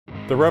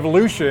The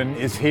revolution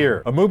is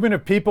here. A movement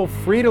of people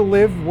free to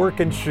live, work,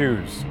 and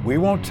choose. We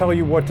won't tell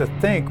you what to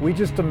think. We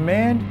just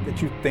demand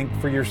that you think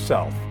for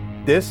yourself.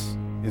 This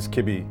is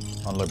Kibbe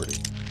on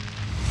Liberty.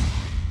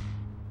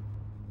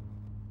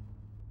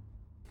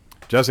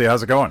 Jesse,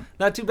 how's it going?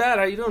 Not too bad.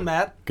 How you doing,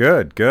 Matt?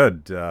 Good,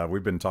 good.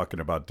 We've been talking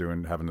about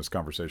having this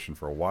conversation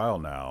for a while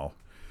now.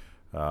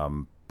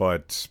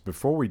 But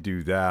before we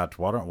do that,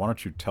 why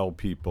don't you tell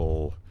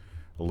people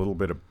a little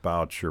bit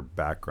about your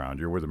background?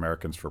 You're with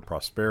Americans for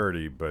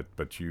Prosperity,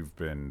 but you've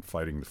been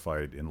fighting the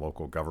fight in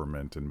local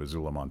government in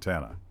Missoula,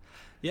 Montana.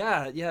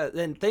 Yeah,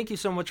 and thank you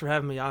so much for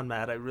having me on,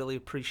 Matt. I really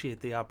appreciate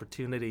the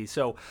opportunity.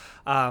 So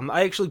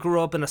I actually grew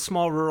up in a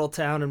small rural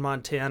town in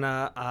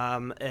Montana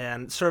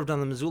and served on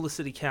the Missoula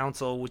City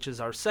Council, which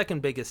is our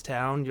second biggest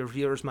town. Your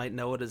viewers might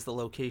know it as the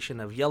location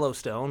of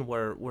Yellowstone,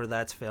 where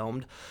that's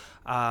filmed.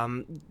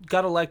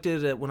 Got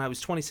elected when I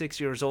was 26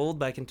 years old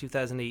back in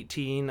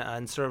 2018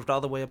 and served all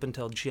the way up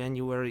until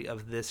January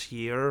of this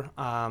year.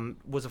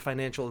 Was a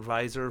financial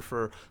advisor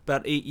for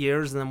about 8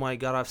 years, and then when I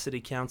got off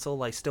city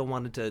council, I still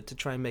wanted to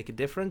try and make a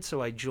difference,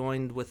 so I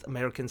joined with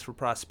Americans for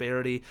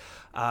Prosperity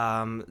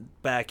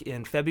back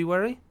in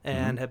February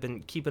and have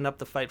been keeping up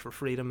the fight for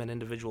freedom and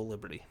individual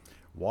liberty.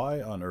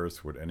 Why on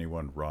earth would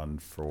anyone run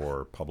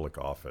for public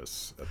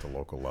office at the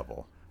local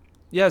level?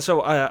 Yeah,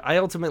 so I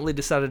ultimately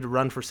decided to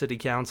run for city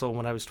council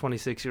when I was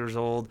 26 years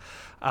old.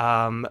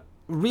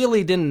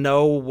 Really didn't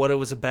know what it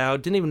was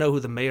about. Didn't even know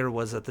who the mayor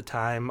was at the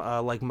time,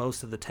 like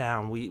most of the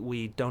town.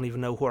 We don't even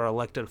know who our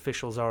elected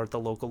officials are at the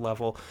local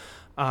level.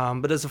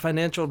 But as a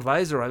financial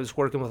advisor, I was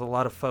working with a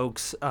lot of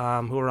folks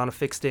who were on a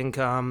fixed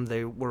income.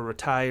 They were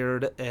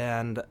retired,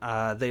 and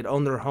they'd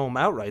owned their home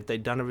outright.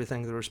 They'd done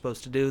everything they were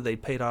supposed to do. They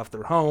paid off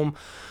their home,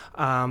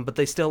 but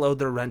they still owed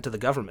their rent to the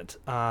government.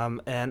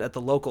 And at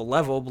the local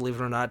level, believe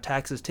it or not,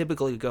 taxes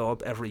typically go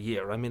up every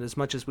year. I mean, as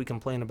much as we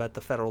complain about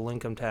the federal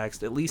income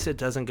tax, at least it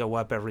doesn't go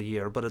up every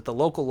year. But at the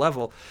local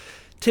level,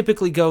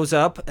 typically goes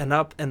up and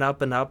up and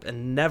up and up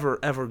and never,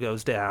 ever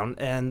goes down.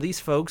 And these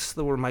folks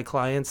that were my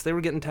clients, they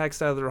were getting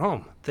taxed out of their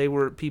home. They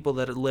were people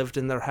that had lived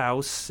in their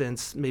house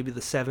since maybe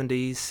the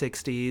 70s,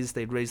 60s.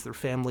 They'd raised their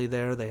family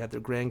there. They had their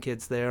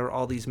grandkids there,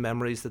 all these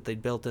memories that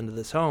they'd built into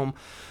this home.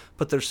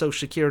 But their Social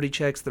Security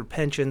checks, their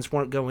pensions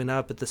weren't going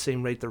up at the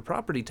same rate their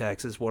property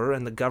taxes were,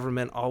 and the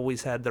government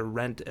always had their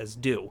rent as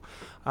due.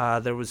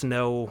 There was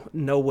no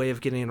way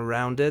of getting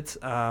around it.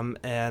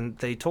 And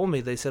they told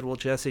me, they said, well,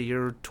 Jesse,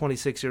 you're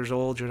 26 years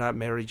old, you're not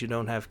married, you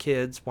don't have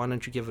kids, why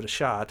don't you give it a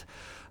shot?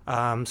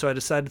 So I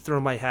decided to throw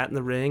my hat in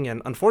the ring,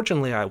 and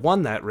unfortunately I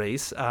won that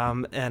race.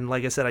 And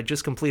like I said, I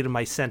just completed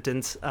my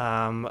sentence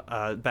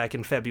back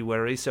in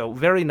February, so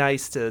very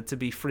nice to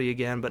be free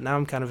again, but now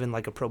I'm kind of in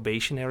like a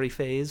probationary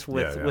phase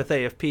with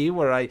AFP,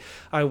 where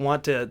I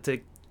want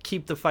to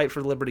keep the fight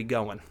for liberty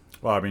going.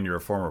 Well, I mean, you're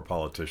a former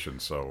politician,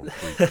 so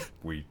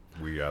we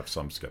have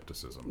some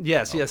skepticism.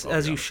 Yes,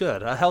 as you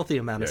should. A healthy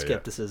amount of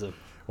skepticism.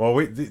 Yeah.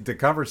 Well, the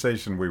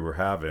conversation we were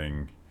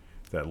having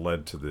that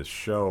led to this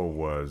show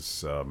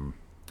was,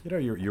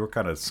 you were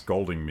kind of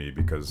scolding me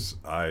because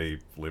I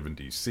live in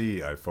D.C.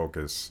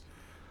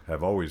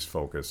 have always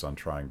focused on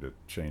trying to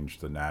change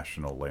the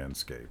national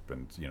landscape,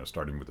 and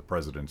starting with the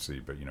presidency,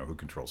 but who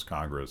controls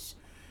Congress,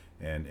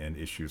 and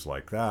issues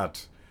like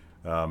that.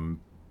 And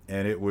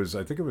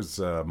I think it was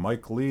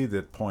Mike Lee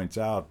that points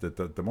out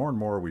that the more and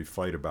more we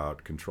fight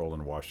about control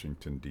in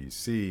Washington,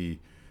 D.C.,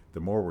 the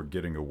more we're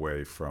getting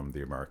away from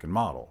the American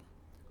model,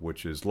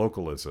 which is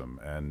localism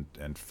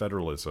and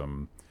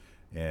federalism,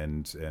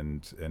 and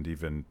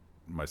even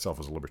myself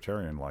as a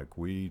libertarian, like,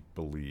 we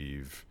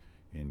believe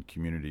in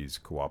communities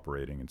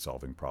cooperating and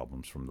solving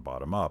problems from the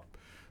bottom up.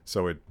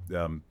 So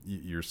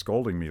you're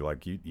scolding me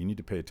like you need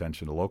to pay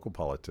attention to local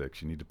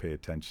politics. You need to pay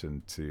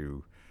attention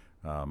to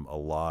a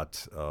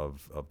lot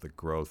of the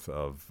growth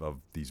of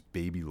these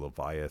baby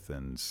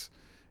leviathans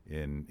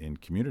in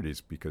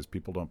communities, because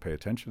people don't pay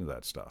attention to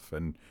that stuff.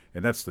 And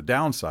that's the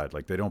downside,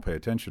 like, they don't pay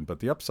attention. But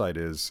the upside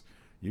is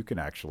you can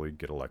actually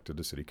get elected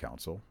to city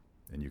council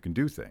and you can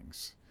do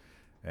things.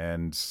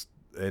 And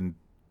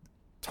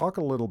talk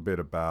a little bit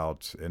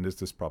about, and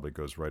this probably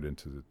goes right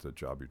into the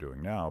job you're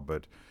doing now,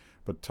 but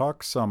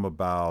talk some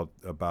about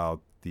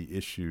the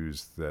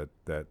issues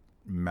that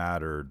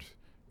mattered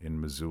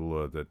in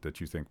Missoula that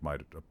you think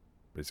might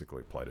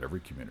basically apply to every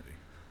community.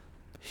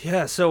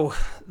 Yeah, so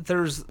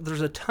there's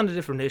a ton of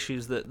different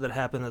issues that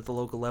happen at the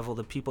local level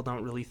that people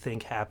don't really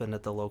think happen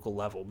at the local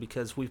level,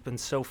 because we've been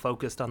so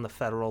focused on the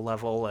federal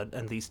level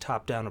and these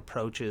top-down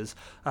approaches,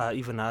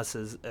 even us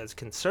as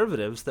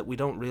conservatives, that we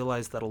don't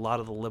realize that a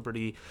lot of the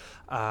liberty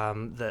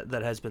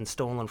that has been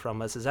stolen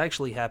from us is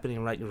actually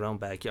happening right in your own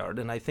backyard.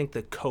 And I think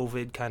that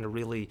COVID kind of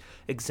really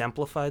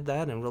exemplified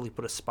that and really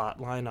put a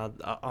spotlight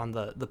on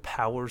the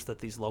powers that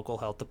these local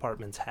health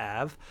departments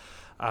have.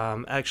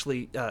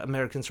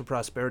 Americans for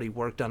Prosperity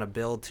worked on a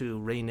bill to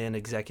rein in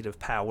executive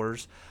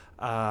powers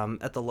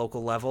at the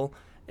local level.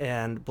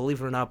 And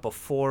believe it or not,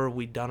 before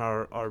we'd done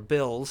our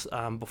bills,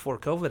 before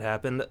COVID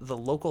happened, the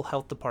local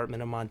health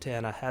department in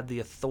Montana had the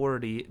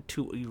authority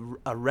to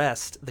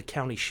arrest the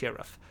county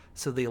sheriff.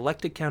 So the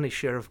elected county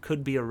sheriff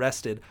could be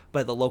arrested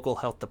by the local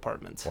health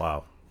departments.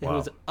 Wow. It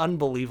was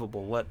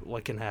unbelievable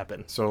what can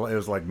happen. So it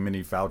was like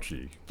mini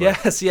Fauci.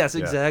 Yes,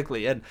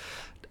 exactly. And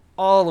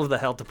all of the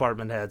health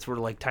department heads were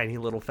like tiny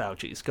little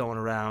Faucis going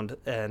around.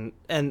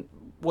 And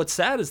what's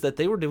sad is that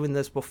they were doing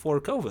this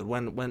before COVID.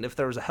 When if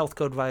there was a health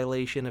code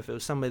violation, if it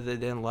was somebody they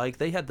didn't like,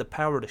 they had the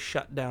power to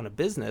shut down a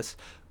business.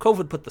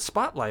 COVID put the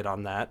spotlight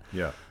on that.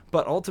 Yeah.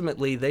 But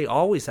ultimately, they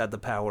always had the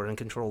power and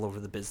control over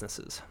the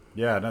businesses.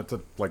 Yeah, and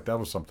that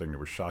was something that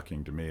was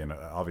shocking to me. And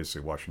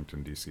obviously,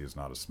 Washington, D.C. is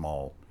not a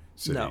small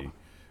city.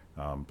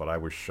 No. But I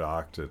was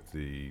shocked at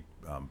the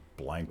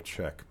blank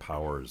check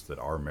powers that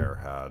our mayor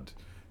had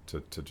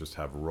to just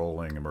have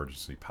rolling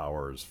emergency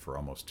powers for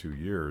almost 2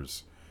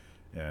 years.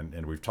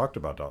 And we've talked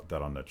about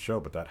that on that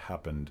show, but that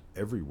happened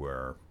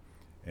everywhere.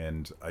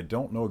 And I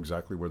don't know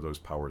exactly where those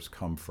powers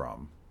come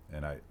from.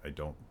 And I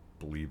don't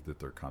believe that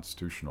they're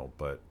constitutional.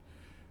 But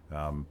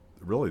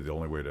really the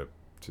only way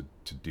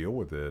to deal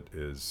with it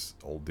is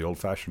the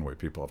old-fashioned way.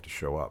 People have to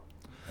show up,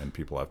 and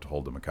people have to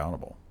hold them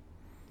accountable.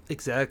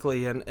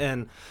 Exactly,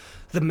 and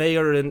the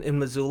mayor in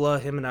Missoula,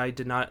 him and I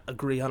did not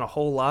agree on a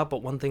whole lot,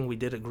 but one thing we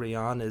did agree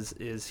on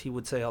is he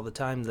would say all the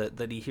time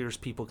that he hears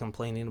people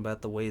complaining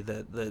about the way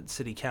that the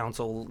city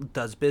council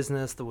does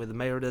business, the way the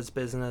mayor does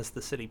business,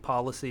 the city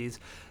policies,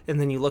 and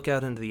then you look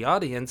out into the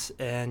audience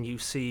and you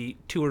see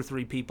 2 or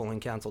 3 people in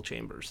council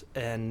chambers,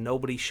 and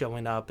nobody's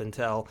showing up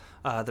until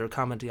they're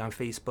commenting on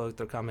Facebook,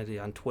 they're commenting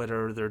on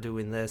Twitter, they're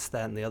doing this,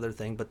 that, and the other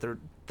thing, but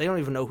they don't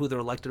even know who their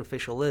elected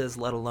official is,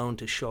 let alone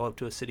to show up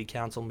to a city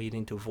council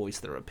meeting to voice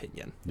their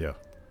opinion. Yeah.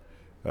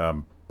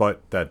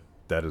 But that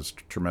is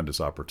tremendous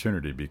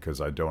opportunity,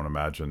 because I don't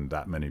imagine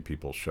that many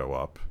people show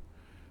up,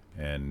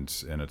 and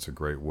it's a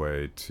great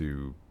way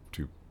to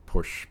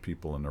push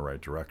people in the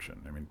right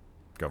direction. I mean,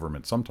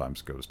 government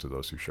sometimes goes to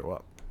those who show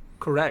up.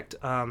 Correct.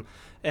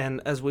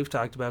 And as we've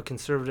talked about,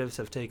 conservatives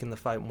have taken the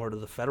fight more to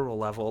the federal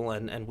level,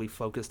 and we've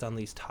focused on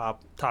these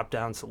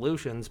top-down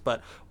solutions.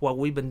 But while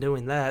we've been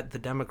doing that, the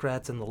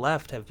Democrats and the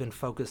left have been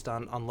focused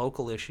on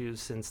local issues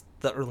since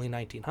the early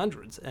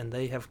 1900s, and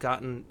they have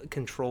gotten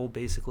control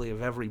basically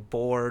of every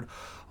board,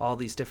 all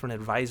these different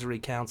advisory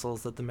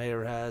councils that the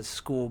mayor has,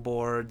 school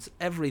boards,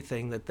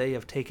 everything that they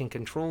have taken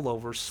control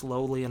over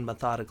slowly and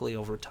methodically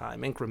over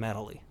time,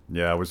 incrementally.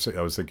 Yeah, I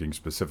was thinking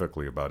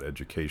specifically about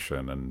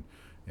education,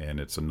 and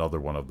it's another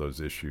one of those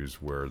issues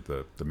where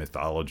the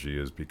mythology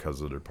is because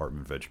of the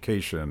Department of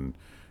Education,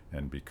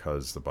 and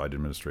because the Biden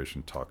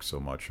administration talks so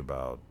much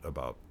about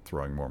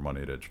throwing more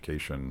money at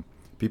education,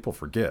 people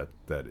forget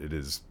that it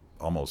is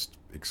almost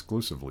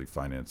exclusively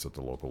financed at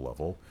the local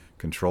level,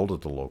 controlled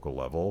at the local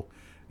level,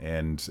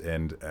 and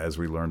as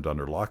we learned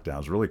under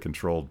lockdowns, really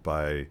controlled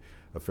by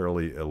a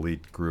fairly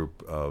elite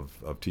group of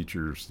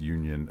teachers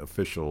union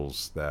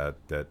officials that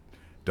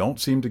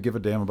don't seem to give a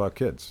damn about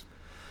kids.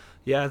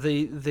 Yeah,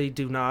 they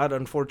do not,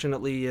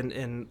 unfortunately,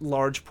 in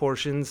large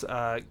portions,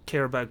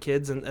 care about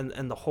kids,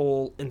 and the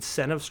whole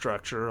incentive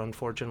structure,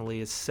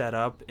 unfortunately, is set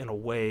up in a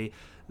way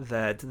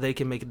that they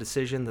can make a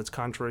decision that's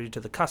contrary to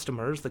the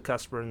customers. The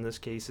customer in this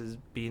case is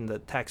being the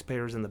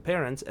taxpayers and the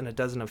parents, and it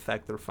doesn't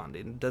affect their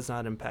funding. It does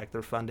not impact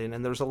their funding.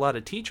 And there's a lot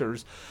of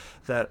teachers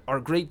that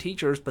are great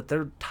teachers, but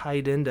they're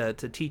tied into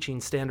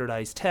teaching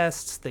standardized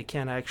tests. They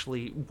can't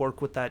actually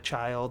work with that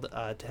child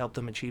to help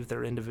them achieve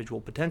their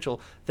individual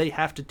potential. They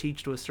have to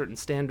teach to a certain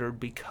standard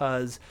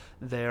because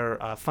their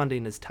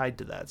funding is tied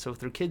to that. So if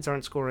their kids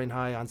aren't scoring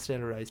high on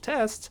standardized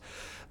tests,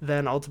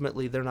 then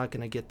ultimately they're not going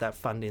to get that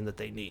funding that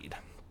they need.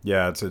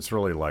 Yeah, it's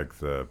really like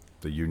the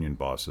union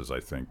bosses,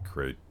 I think,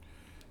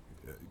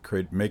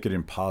 make it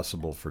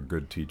impossible for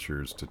good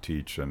teachers to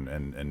teach,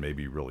 and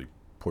maybe really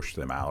push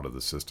them out of the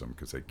system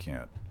because they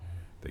can't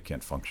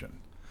function.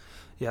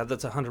 Yeah,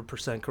 that's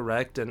 100%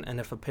 correct.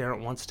 And if a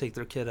parent wants to take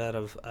their kid out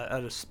of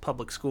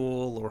public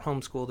school or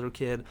homeschool their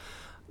kid,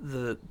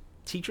 the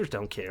teachers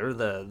don't care,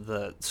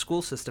 the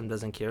school system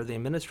doesn't care, the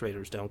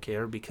administrators don't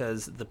care,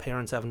 because the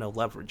parents have no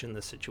leverage in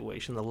this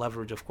situation. The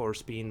leverage, of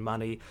course, being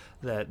money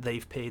that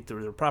they've paid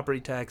through their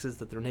property taxes,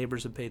 that their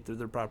neighbors have paid through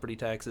their property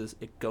taxes.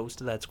 It goes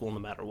to that school no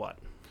matter what.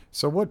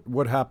 So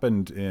what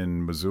happened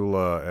in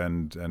Missoula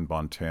and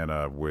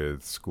Montana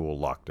with school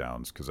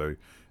lockdowns? Because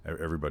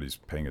everybody's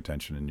paying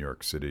attention in New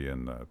York City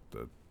and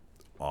the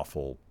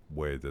awful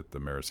way that the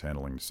mayor's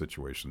handling the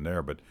situation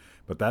there, but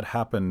that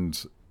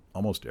happened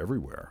almost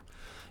everywhere.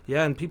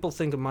 Yeah, and people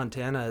think of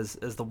Montana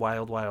as the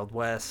wild, wild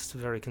west,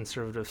 very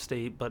conservative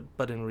state,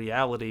 but in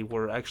reality,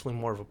 we're actually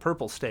more of a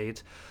purple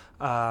state.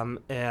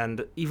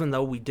 And even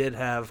though we did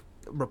have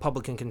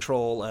Republican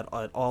control at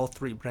all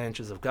 3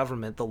 branches of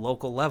government, the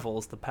local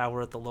levels, the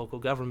power at the local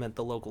government,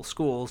 the local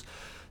schools,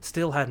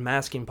 still had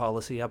masking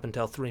policy up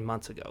until 3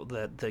 months ago,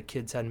 that the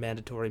kids had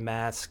mandatory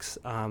masks.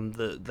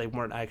 They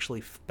weren't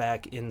actually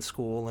back in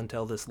school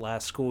until this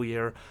last school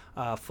year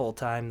full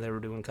time. They were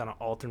doing kind of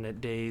alternate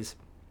days.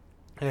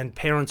 And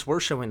parents were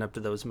showing up to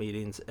those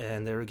meetings,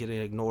 and they were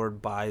getting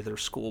ignored by their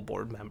school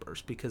board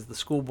members, because the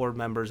school board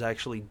members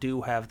actually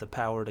do have the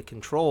power to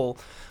control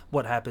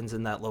what happens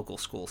in that local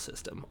school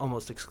system,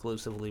 almost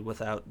exclusively,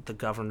 without the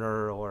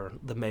governor or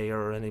the mayor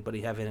or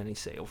anybody having any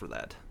say over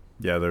that.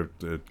 Yeah,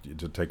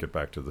 to take it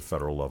back to the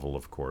federal level,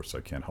 of course,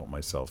 I can't help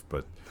myself,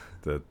 but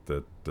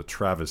the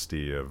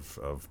travesty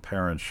of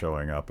parents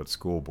showing up at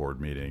school board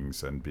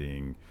meetings and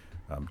being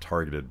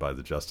targeted by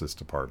the Justice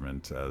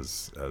Department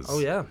as Oh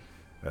yeah,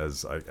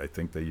 as I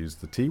think they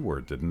used the T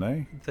word, didn't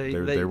they?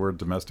 They were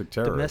domestic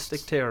terrorists.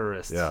 Domestic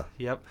terrorists. Yeah.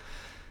 Yep.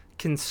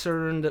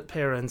 Concerned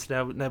parents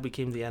now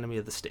became the enemy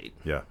of the state.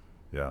 Yeah,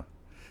 yeah.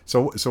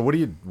 So what do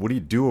you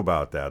do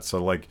about that?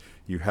 So like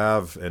you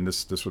have, and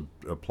this would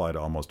apply to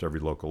almost every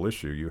local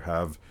issue. You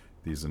have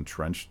these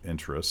entrenched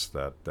interests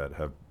that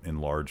have in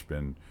large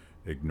been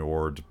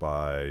ignored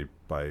by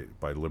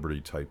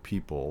liberty type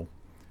people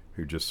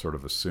who just sort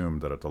of assume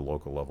that at the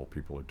local level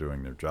people are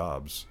doing their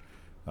jobs.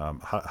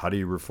 How do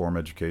you reform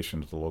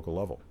education at the local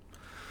level?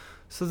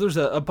 So there's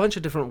a bunch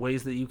of different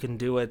ways that you can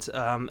do it,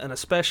 and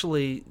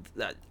especially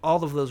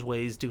all of those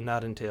ways do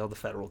not entail the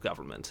federal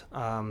government.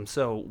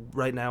 So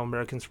right now,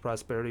 Americans for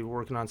Prosperity, we're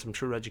working on some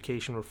true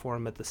education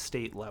reform at the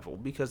state level,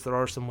 because there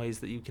are some ways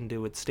that you can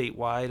do it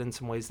statewide and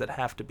some ways that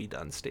have to be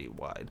done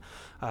statewide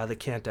that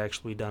can't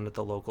actually be done at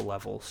the local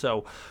level.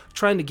 So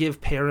trying to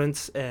give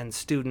parents and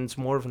students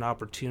more of an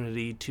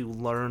opportunity to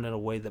learn in a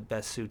way that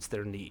best suits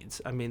their needs.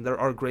 I mean, there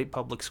are great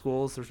public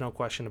schools, there's no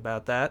question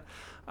about that.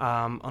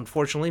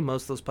 Unfortunately,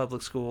 most of those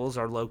public schools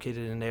are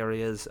located in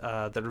areas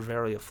that are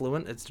very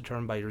affluent. It's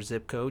determined by your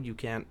zip code. You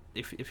can't,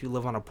 if you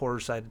live on a poorer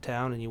side of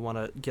town and you want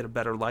to get a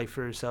better life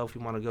for yourself,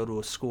 you want to go to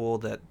a school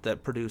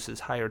that produces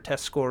higher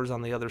test scores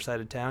on the other side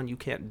of town, you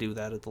can't do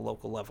that at the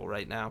local level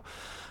right now.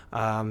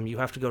 You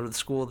have to go to the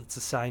school that's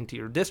assigned to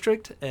your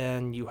district,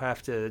 and you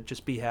have to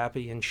just be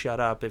happy and shut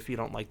up if you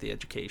don't like the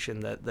education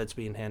that's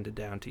being handed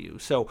down to you.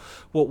 So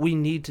what we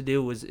need to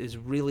do is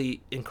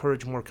really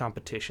encourage more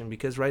competition,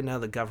 because right now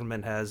the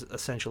government has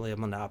essentially a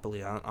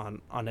monopoly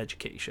on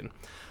education.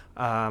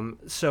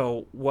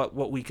 So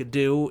what we could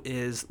do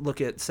is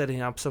look at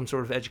setting up some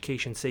sort of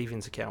education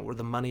savings account where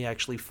the money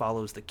actually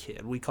follows the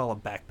kid. We call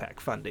it backpack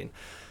funding.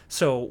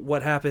 So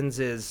what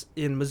happens is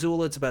in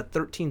Missoula, it's about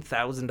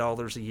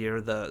 $13,000 a year.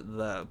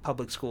 The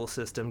public school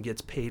system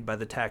gets paid by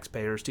the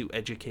taxpayers to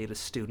educate a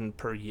student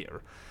per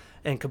year.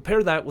 And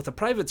compare that with a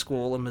private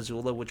school in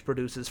Missoula, which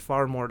produces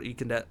far more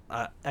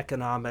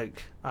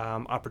economic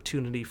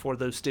opportunity for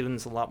those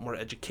students, a lot more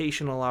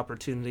educational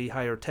opportunity,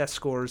 higher test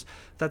scores.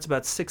 That's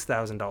about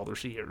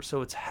 $6,000 a year.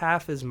 So it's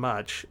half as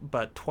much,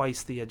 but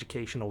twice the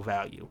educational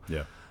value.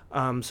 Yeah.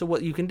 So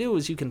what you can do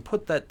is you can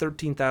put that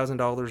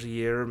 $13,000 a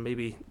year,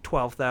 maybe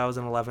 $12,000,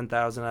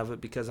 $11,000 of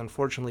it, because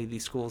unfortunately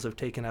these schools have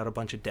taken out a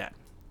bunch of debt.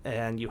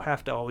 And you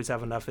have to always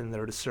have enough in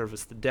there to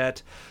service the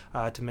debt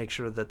to make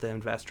sure that the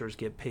investors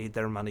get paid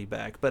their money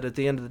back. But at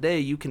the end of the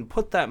day, you can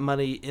put that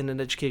money in an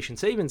education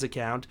savings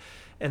account,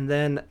 and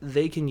then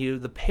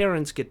the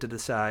parents get to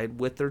decide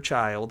with their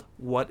child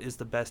what is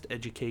the best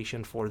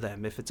education for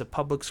them. If it's a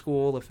public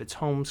school, if it's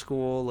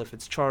homeschool, if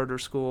it's charter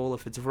school,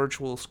 if it's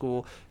virtual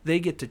school,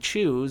 they get to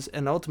choose,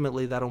 and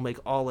ultimately that'll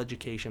make all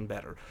education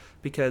better.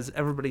 Because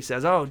everybody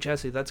says, oh,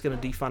 Jesse, that's going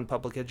to defund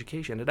public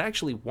education. It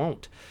actually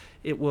won't.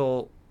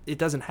 It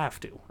doesn't have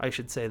to. I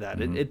should say that.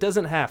 Mm-hmm. It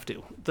doesn't have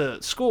to.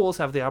 The schools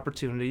have the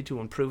opportunity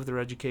to improve their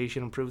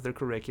education, improve their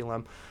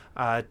curriculum,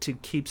 to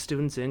keep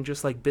students in,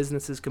 just like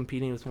businesses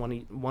competing with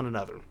one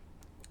another.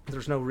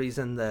 There's no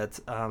reason that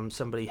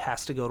somebody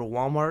has to go to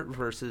Walmart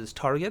versus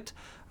Target.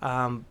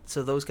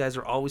 So those guys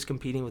are always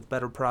competing with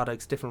better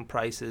products, different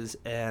prices,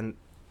 and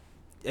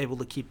able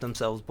to keep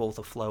themselves both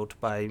afloat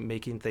by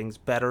making things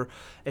better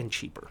and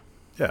cheaper.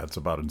 Yeah, it's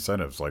about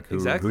incentives. Like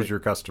Exactly. Who's your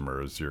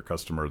customer? Is your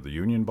customer the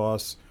union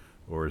boss?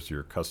 Or is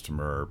your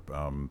customer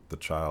the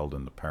child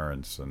and the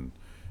parents, and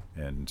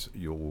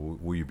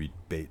will you be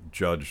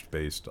judged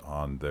based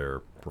on their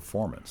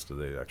performance? Do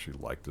they actually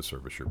like the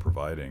service you're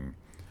providing?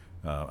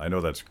 I know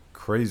that's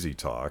crazy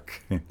talk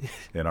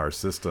in our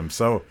system.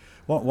 So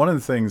one of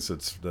the things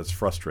that's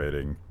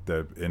frustrating,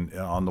 that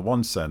on the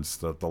one sense,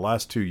 that the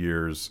last 2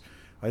 years,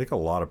 I think a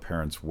lot of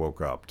parents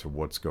woke up to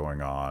what's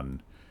going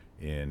on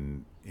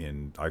in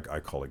I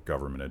call it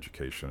government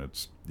education.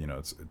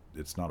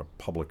 It's not a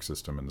public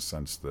system in the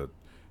sense that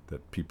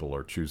people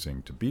are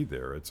choosing to be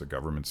there. It's a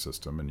government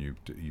system, and you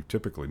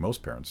typically,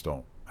 most parents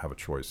don't have a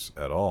choice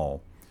at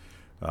all.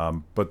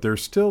 But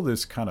there's still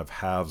this kind of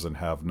haves and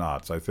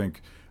have-nots. I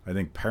think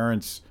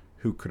parents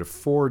who could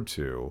afford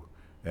to,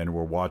 and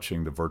were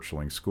watching the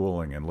virtual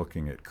schooling and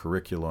looking at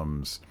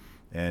curriculums,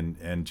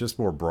 and just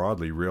more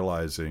broadly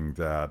realizing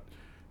that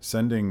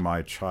sending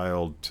my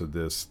child to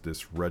this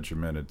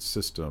regimented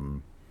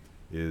system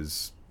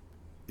is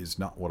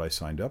not what I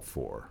signed up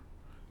for.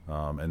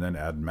 And then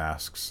add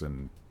masks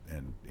and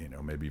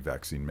maybe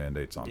vaccine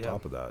mandates on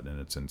top of that, and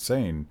it's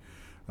insane.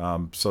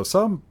 So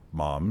some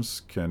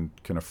moms can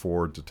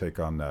afford to take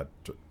on that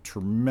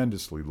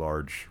tremendously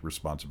large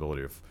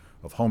responsibility of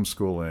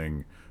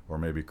homeschooling, or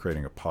maybe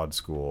creating a pod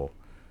school.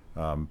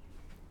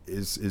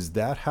 is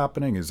that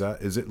happening? Is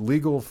it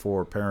legal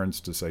for parents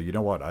to say, you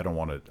know what, I don't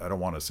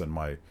want to send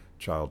my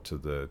child to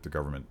the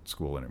government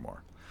school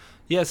anymore?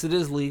 Yes, it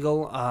is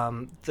legal.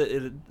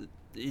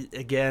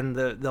 Again,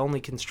 the only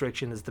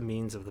constriction is the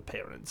means of the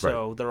parent.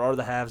 So Right. there are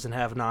the haves and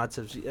have-nots,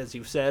 as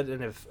you've said,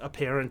 and if a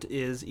parent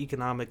is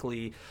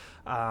economically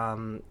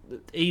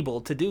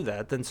able to do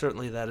that, then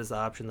certainly that is the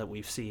option that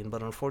we've seen.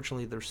 But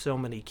unfortunately, there's so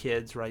many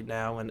kids right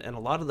now, and a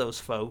lot of those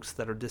folks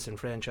that are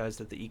disenfranchised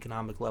at the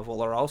economic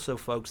level are also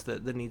folks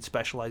that need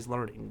specialized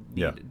learning,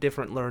 need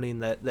different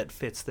learning that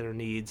fits their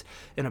needs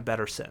in a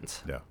better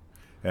sense. Yeah,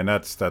 and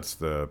that's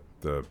the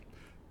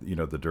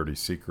the dirty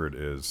secret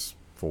is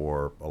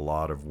for a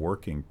lot of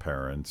working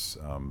parents,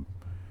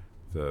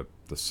 the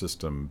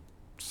system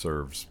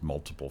serves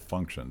multiple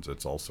functions.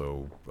 It's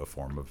also a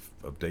form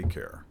of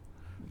daycare.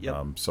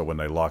 Yep. So when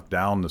they locked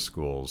down the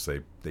schools,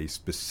 they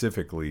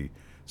specifically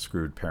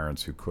screwed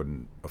parents who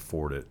couldn't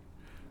afford it,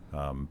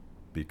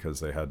 because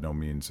they had no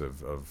means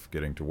of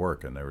getting to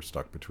work, and they were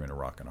stuck between a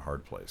rock and a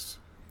hard place.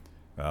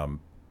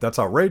 That's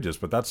outrageous,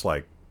 but that's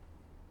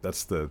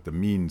the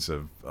means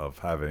of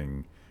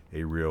having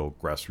a real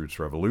grassroots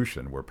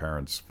revolution where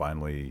parents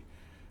finally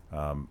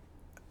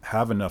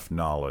have enough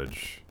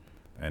knowledge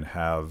and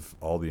have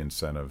all the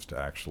incentives to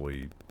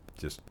actually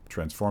just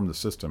transform the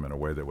system in a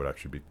way that would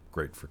actually be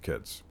great for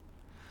kids.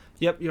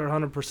 Yep, you're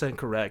 100%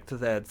 correct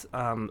that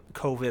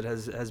COVID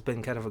has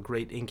been kind of a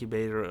great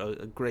incubator,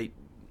 a great,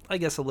 I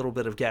guess, a little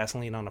bit of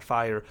gasoline on a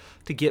fire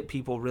to get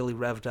people really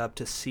revved up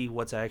to see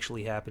what's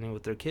actually happening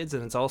with their kids.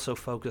 And it's also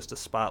focused a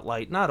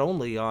spotlight not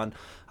only on,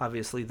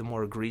 obviously, the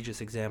more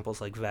egregious examples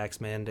like vax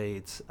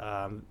mandates,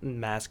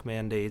 mask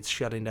mandates,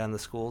 shutting down the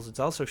schools. It's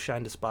also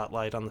shined a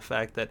spotlight on the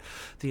fact that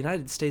the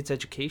United States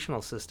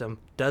educational system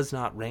does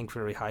not rank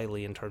very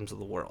highly in terms of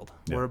the world.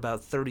 Yeah. We're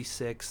about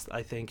 36th,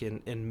 I think,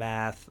 in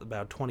math,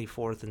 about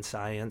 24th in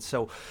science.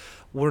 So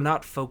we're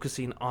not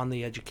focusing on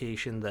the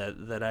education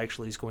that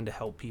actually is going to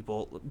help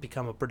people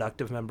become a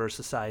productive member of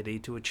society,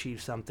 to achieve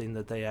something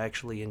that they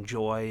actually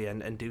enjoy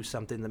and do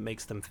something that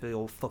makes them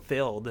feel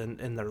fulfilled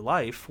in their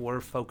life. We're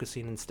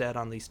focusing instead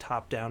on these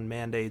top-down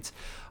mandates,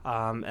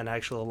 and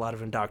actually a lot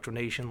of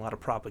indoctrination, a lot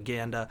of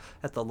propaganda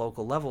at the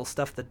local level,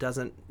 stuff that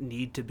doesn't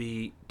need to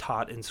be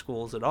taught in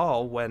schools at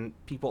all when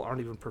people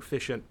aren't even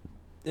proficient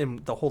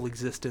in the whole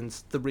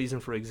existence, the reason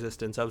for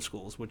existence of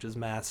schools, which is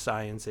math,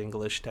 science,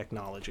 English,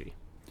 technology.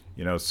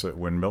 So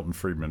when Milton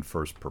Friedman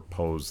first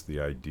proposed the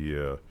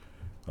idea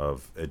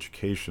of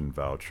education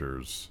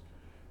vouchers,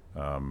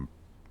 and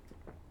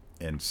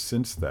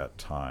since that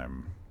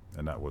time,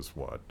 and that was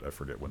I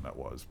forget when that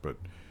was, but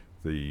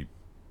the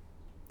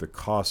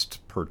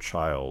cost per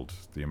child,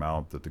 the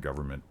amount that the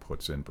government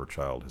puts in per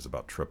child, has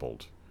about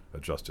tripled,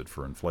 adjusted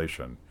for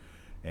inflation.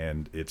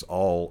 And it's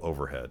all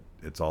overhead.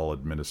 It's all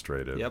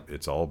administrative. Yep.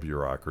 It's all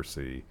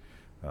bureaucracy.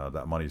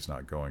 That money's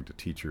not going to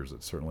teachers.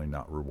 It's certainly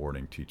not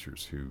rewarding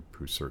teachers who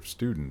serve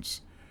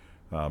students.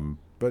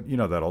 But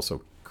that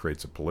also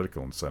creates a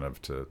political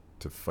incentive to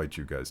fight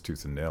you guys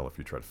tooth and nail if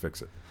you try to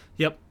fix it.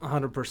 Yep,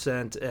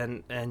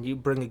 100%. And you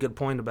bring a good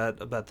point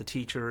about the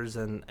teachers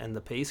and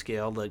the pay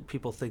scale. Like,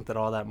 people think that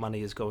all that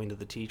money is going to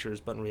the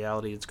teachers, but in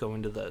reality it's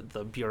going to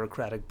the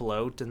bureaucratic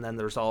bloat. And then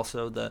there's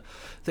also the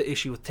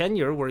issue with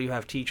tenure, where you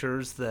have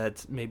teachers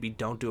that maybe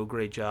don't do a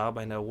great job.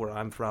 I know where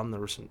I'm from, there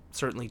were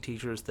certainly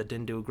teachers that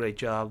didn't do a great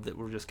job, that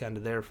were just kind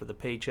of there for the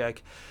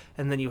paycheck.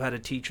 And then you had a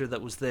teacher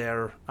that was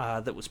there,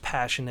 that was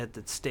passionate,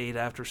 that stayed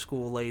after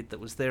school late, that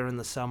was there in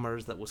the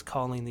summers, that was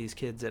calling these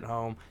kids at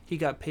home. He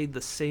got paid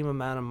the same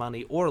amount of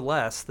money or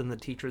less than the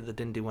teacher that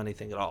didn't do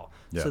anything at all.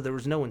 Yeah. So there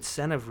was no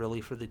incentive really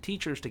for the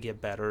teachers to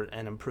get better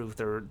and improve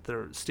their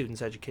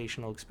students'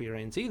 educational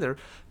experience either,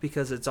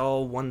 because it's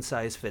all one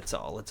size fits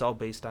all. It's all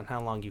based on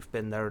how long you've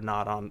been there,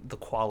 not on the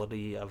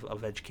quality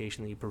of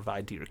education that you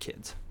provide to your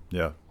kids.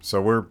 Yeah.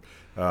 So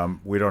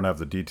we don't have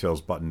the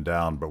details buttoned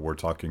down, but we're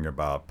talking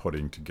about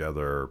putting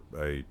together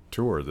a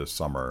tour this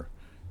summer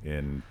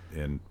in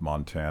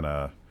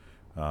Montana,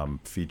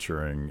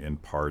 featuring in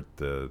part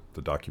the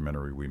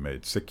documentary we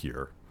made, Sick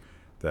Year,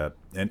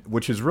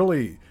 which is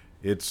really,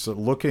 it's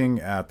looking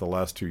at the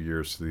last 2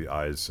 years through the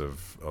eyes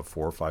of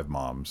 4 or 5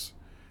 moms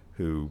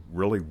who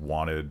really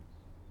wanted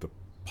the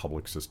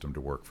public system to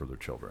work for their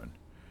children,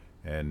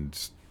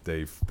 and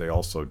they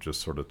also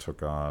just sort of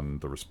took on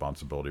the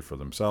responsibility for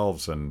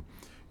themselves, and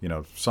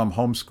some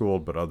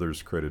homeschooled, but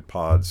others created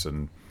pods.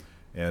 And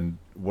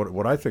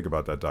what I think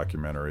about that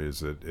documentary is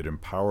that it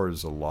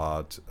empowers a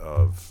lot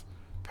of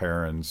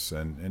parents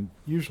and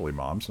usually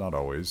moms, not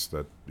always,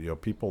 that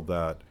people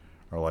that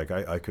are like,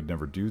 I could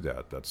never do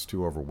that. That's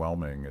too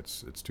overwhelming.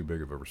 It's too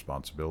big of a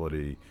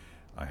responsibility.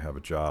 I have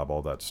a job,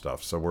 all that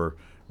stuff. So we're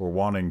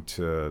wanting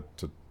to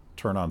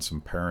turn on some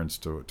parents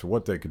to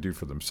what they could do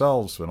for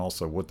themselves, and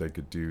also what they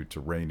could do to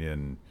rein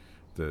in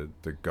the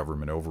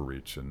government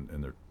overreach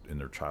in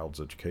their child's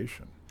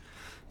education.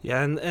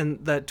 Yeah,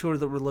 and that tour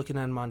that we're looking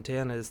at in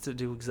Montana is to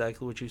do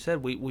exactly what you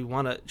said. We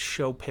want to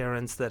show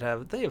parents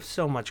that they have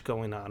so much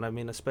going on. I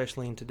mean,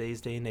 especially in today's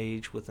day and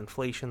age with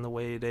inflation the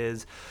way it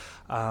is,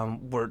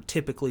 where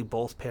typically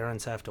both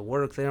parents have to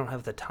work. They don't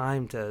have the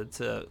time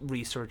to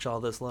research all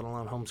this, let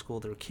alone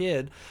homeschool their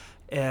kid.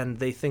 And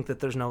they think that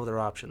there's no other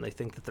option. They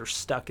think that they're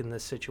stuck in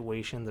this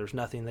situation. There's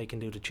nothing they can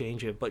do to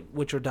change it. But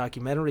what your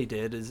documentary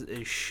did is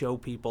show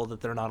people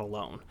that they're not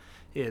alone.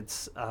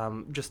 It's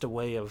just a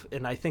way of,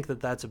 and I think that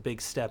that's a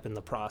big step in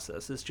the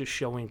process. It's just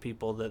showing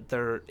people that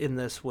they're in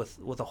this with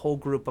a whole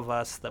group of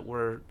us, that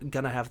we're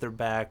going to have their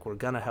back. We're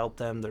going to help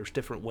them. There's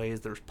different ways.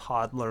 There's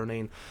pod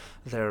learning.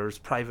 There's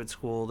private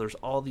school. There's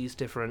all these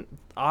different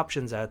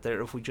options out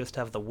there if we just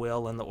have the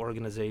will and the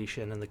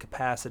organization and the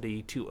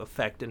capacity to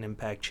affect and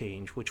impact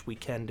change, which we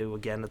can do,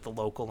 again, at the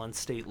local and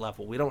state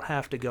level. We don't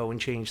have to go and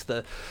change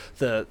the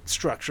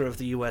structure of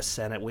the U.S.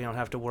 Senate. We don't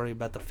have to worry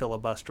about the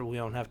filibuster. We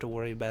don't have to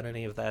worry about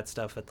any of that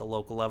stuff at the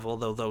local level,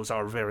 though those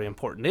are very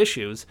important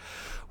issues.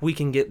 We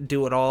can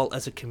do it all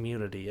as a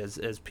community,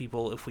 as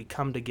people. If we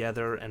come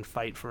together and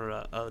fight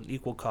for an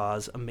equal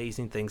cause,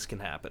 amazing things can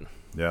happen.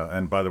 Yeah,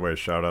 and by the way,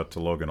 shout out to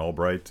Logan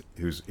Albright,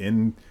 who's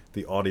in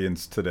the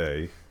audience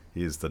today.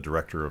 He is the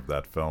director of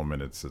that film,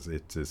 and it's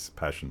his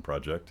passion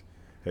project.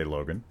 Hey,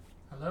 Logan.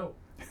 Hello.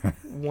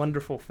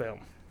 Wonderful film.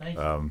 Thank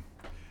you.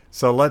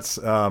 So let's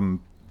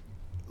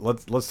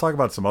talk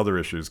about some other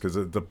issues, because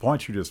the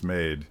point you just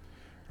made,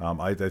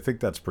 I think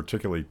that's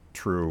particularly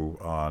true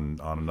on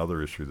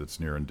another issue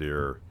that's near and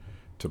dear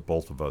to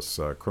both of us,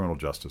 criminal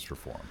justice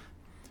reform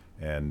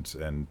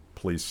and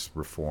police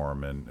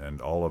reform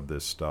and all of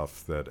this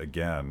stuff that,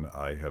 again,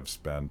 I have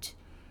spent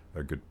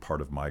a good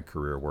part of my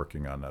career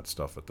working on that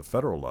stuff at the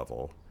federal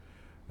level.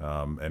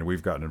 And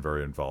we've gotten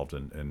very involved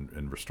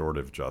in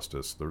restorative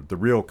justice, the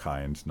real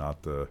kind,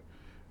 not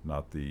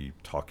the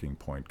talking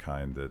point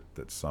kind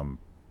that some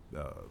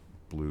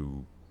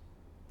blue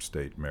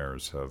state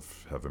mayors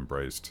have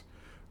embraced.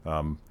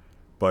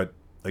 But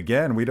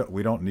again,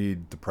 we don't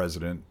need the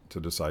president to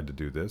decide to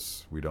do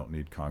this. We don't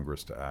need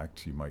Congress to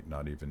act. You might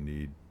not even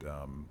need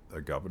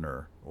a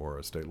governor or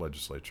a state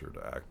legislature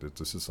to act.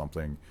 This is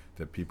something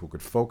that people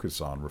could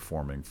focus on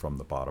reforming from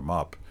the bottom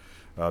up.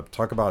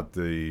 Talk about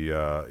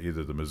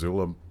either the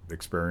Missoula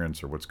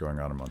experience or what's going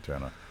on in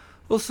Montana.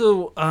 Well,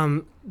 so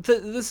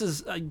this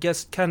is, I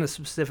guess, kind of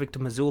specific to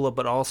Missoula,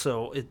 but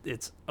also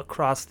it's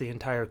across the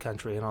entire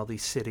country and all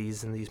these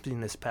cities and these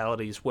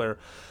municipalities where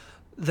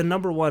the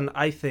number one,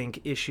 I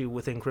think, issue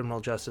within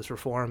criminal justice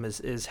reform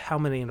is how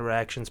many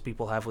interactions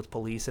people have with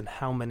police and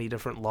how many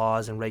different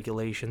laws and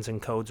regulations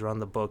and codes are on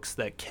the books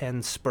that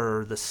can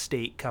spur the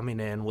state coming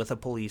in with a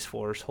police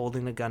force,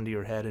 holding a gun to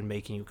your head and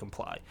making you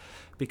comply.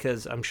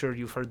 Because I'm sure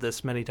you've heard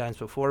this many times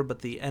before, but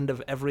the end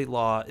of every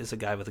law is a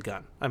guy with a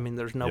gun. I mean,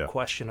 there's no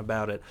question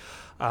about it.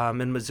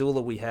 In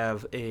Missoula, we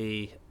have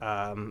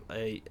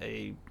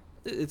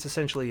it's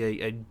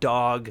essentially a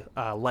dog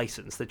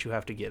license that you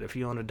have to get. If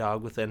you own a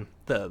dog within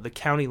the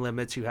county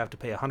limits, you have to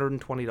pay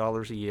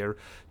 $120 a year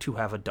to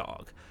have a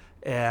dog.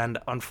 And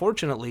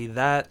unfortunately,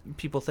 that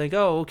people think,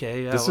 oh,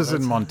 okay. This is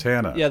in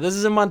Montana. Yeah, this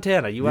is in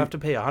Montana. You have to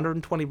pay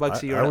 $120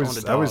 a year to own a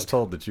dog. I was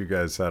told that you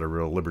guys had a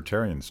real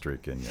libertarian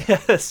streak in you.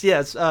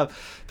 Yes.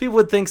 People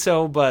would think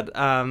so, but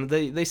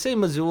they say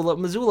Missoula.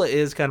 Missoula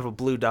is kind of a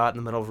blue dot in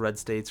the middle of red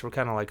states. We're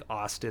kind of like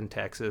Austin,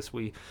 Texas.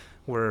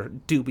 We're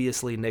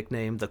dubiously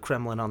nicknamed the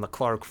Kremlin on the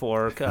Clark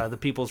Fork, the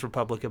People's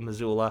Republic of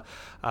Missoula.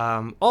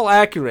 All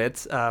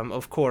accurate,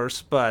 of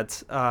course,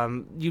 but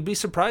you'd be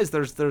surprised.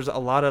 There's a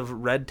lot of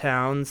red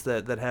towns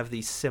that have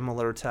these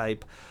similar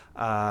type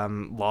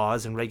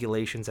laws and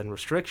regulations and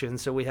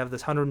restrictions. So we have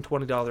this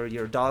 $120 a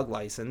year dog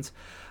license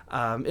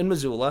in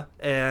Missoula,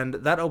 and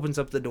that opens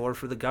up the door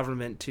for the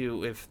government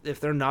to, if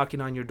they're knocking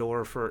on your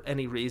door for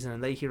any reason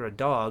and they hear a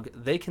dog,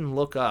 they can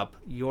look up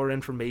your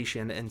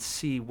information and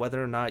see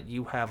whether or not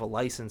you have a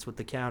license with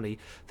the county.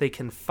 They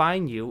can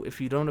fine you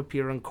if you don't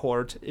appear in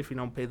court. If you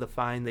don't pay the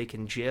fine, they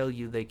can jail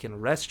you, they can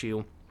arrest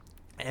you.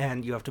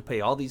 And you have to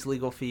pay all these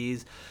legal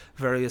fees,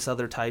 various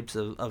other types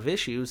of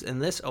issues.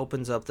 And this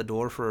opens up the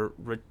door for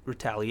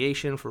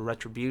retaliation, for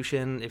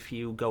retribution. If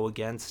you go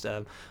against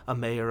a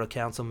mayor or a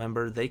council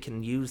member, they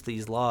can use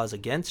these laws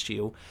against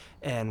you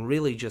and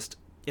really just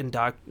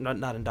not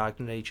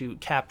indoctrinate you,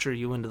 capture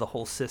you into the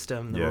whole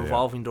system, the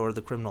revolving door of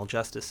the criminal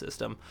justice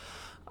system.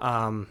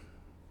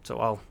 So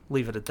I'll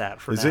leave it at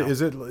that for now.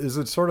 Is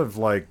it sort of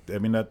like, I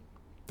mean,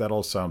 that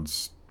all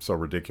sounds so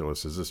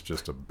ridiculous. Is this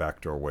just a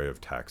backdoor way of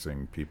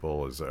taxing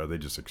people? Are they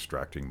just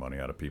extracting money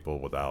out of people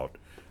without,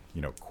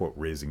 quote,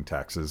 raising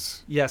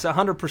taxes? Yes,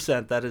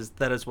 100%.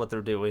 That is what they're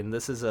doing.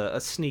 This is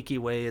a sneaky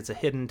way. It's a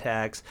hidden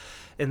tax,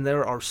 and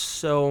there are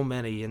so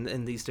many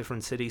in these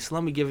different cities. So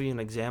let me give you an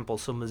example.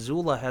 So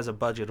Missoula has a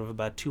budget of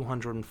about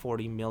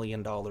 $240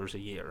 million a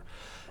year,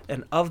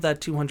 and of that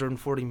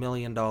 $240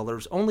 million,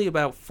 only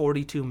about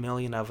 $42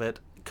 million of it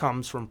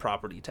comes from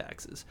property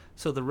taxes.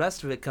 So the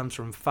rest of it comes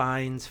from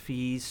fines,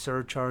 fees,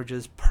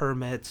 surcharges,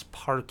 permits,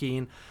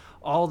 parking,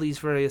 all these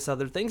various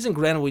other things. And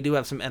granted, we do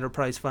have some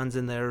enterprise funds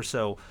in there,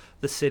 so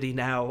the city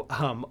now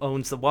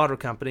owns the water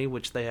company,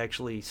 which they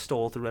actually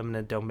stole through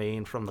eminent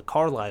domain from the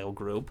Carlyle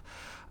Group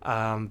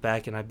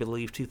back in, I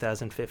believe,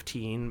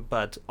 2015.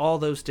 But all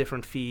those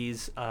different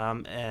fees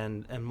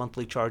and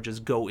monthly charges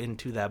go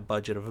into that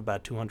budget of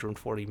about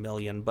 $240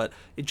 million. But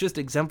it just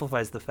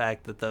exemplifies the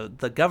fact that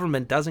the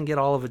government doesn't get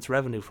all of its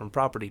revenue from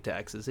property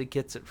taxes. It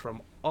gets it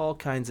from all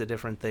kinds of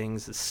different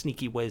things,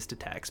 sneaky ways to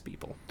tax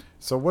people.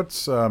 So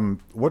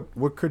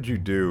what could you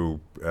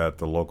do at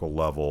the local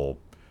level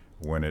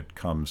when it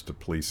comes to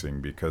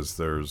policing? Because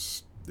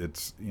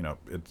it's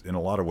in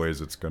a lot of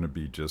ways it's going to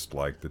be just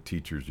like the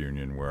teachers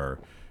union, where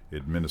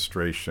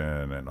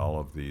administration and all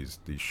of these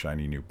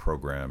shiny new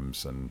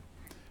programs and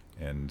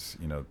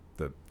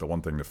the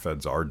one thing the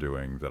feds are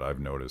doing that I've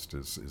noticed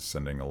is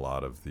sending a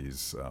lot of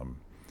these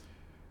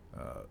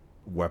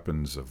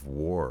weapons of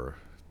war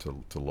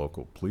to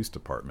local police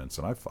departments,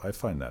 and I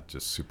find that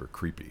just super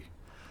creepy.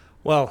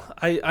 Well,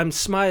 I'm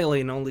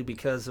smiling only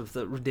because of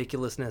the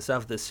ridiculousness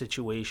of this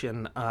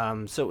situation.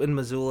 So in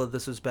Missoula,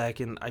 this was back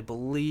in, I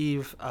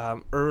believe,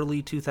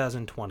 early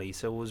 2020.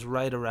 So it was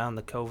right around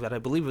the COVID. I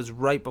believe it was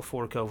right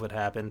before COVID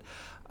happened.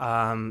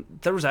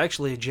 There was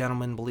actually a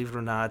gentleman, believe it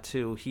or not,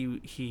 who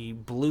he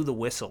blew the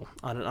whistle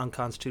on an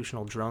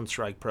unconstitutional drone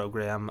strike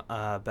program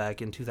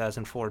back in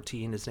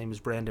 2014. His name is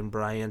Brandon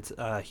Bryant.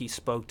 He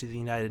spoke to the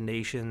United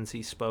Nations.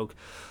 He spoke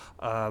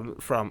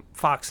from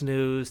Fox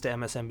News to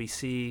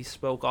MSNBC,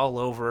 spoke all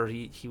over.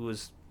 He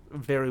was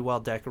very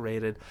well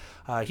decorated.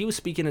 He was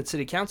speaking at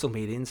city council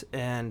meetings,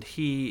 and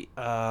he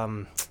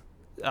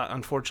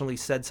unfortunately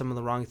said some of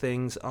the wrong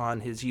things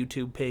on his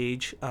YouTube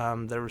page.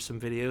 There were some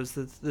videos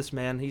that this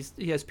man,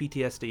 he has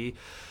PTSD.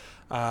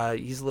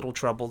 He's a little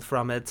troubled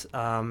from it,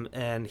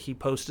 and he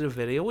posted a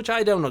video, which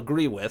I don't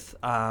agree with.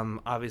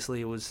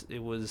 Obviously, it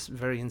was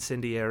very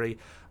incendiary.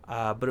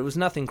 But it was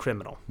nothing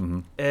criminal. Mm-hmm.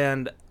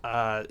 And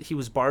he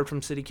was barred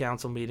from city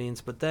council meetings,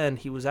 but then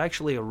he was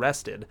actually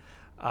arrested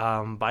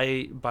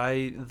by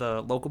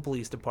the local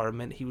police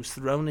department. He was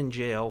thrown in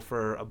jail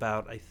for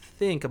about, I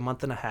think, a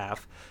month and a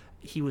half.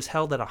 He was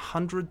held at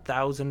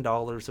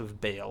 $100,000 of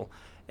bail.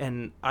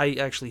 And I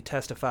actually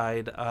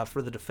testified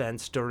for the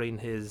defense during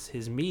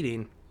his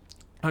meeting,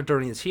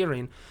 during his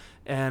hearing.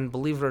 And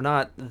believe it or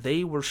not,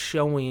 they were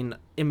showing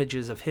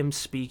images of him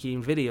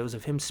speaking, videos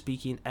of him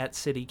speaking at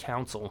city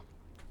council.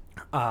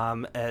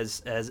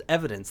 As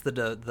evidence.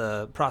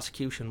 The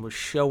prosecution was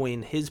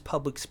showing his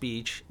public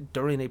speech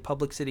during a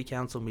public city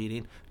council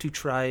meeting to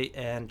try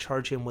and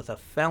charge him with a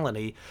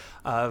felony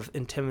of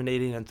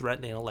intimidating and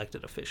threatening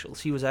elected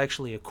officials. He was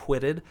actually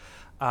acquitted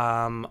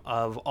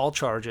of all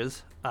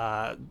charges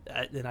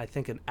in, I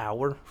think, an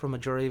hour from a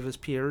jury of his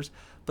peers.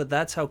 But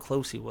that's how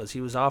close he was.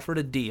 He was offered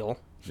a deal.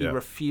 He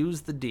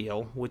refused the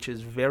deal, which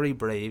is very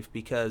brave,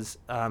 because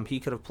he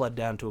could have pled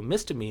down to a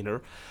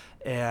misdemeanor.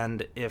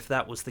 And if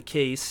that was the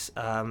case,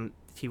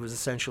 he was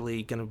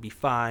essentially going to be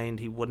fined.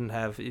 He wouldn't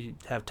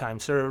have time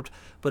served.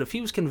 But if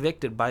he was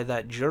convicted by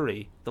that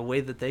jury, the way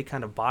that they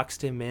kind of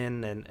boxed him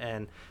in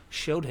and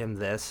showed him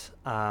this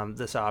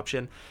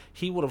option,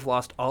 he would have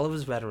lost all of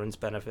his veterans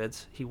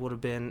benefits. He would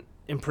have been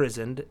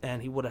imprisoned,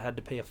 and he would have had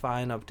to pay a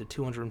fine up to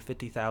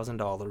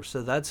 $250,000.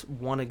 So that's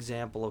one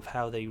example of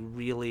how they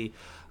really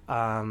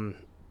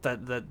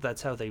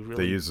that's how they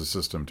use the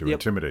system to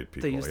intimidate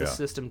people. They use the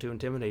system to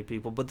intimidate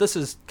people. But this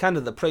is kind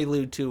of the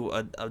prelude to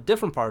a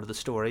different part of the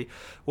story,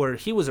 where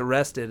he was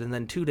arrested, and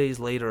then 2 days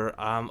later,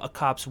 a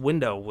cop's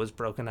window was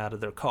broken out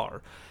of their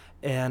car.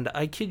 And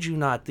I kid you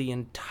not, the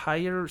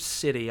entire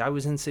city, I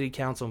was in city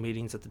council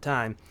meetings at the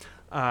time,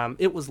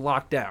 it was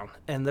locked down,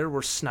 and there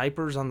were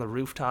snipers on the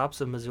rooftops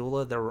of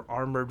Missoula. There were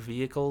armored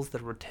vehicles.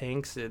 There were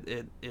tanks.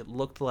 It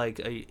looked like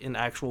an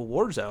actual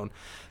war zone.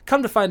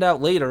 Come to find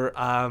out later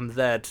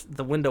that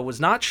the window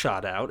was not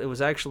shot out. It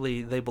was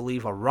actually, they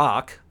believe, a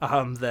rock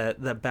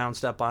that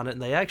bounced up on it,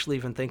 and they actually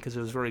even think, because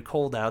it was very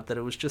cold out, that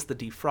it was just the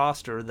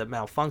defroster that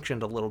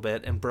malfunctioned a little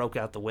bit and broke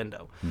out the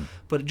window.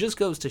 But it just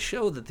goes to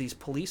show that these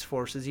police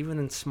forces, even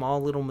in small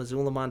little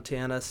Missoula,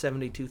 Montana,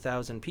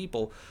 72,000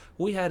 people,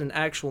 we had an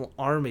actual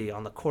army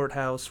on the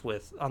courthouse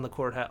on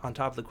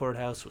top of the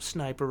courthouse with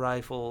sniper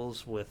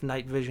rifles, with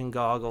night vision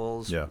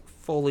goggles,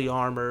 fully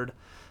armored,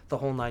 the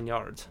whole 9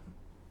 yards.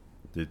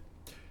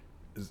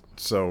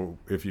 So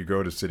if you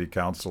go to city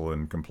council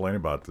and complain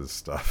about this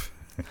stuff,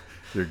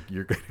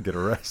 you're going to get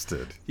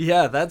arrested.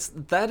 Yeah,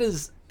 that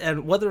is,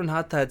 and whether or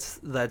not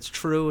that's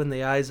true in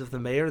the eyes of the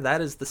mayor, that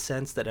is the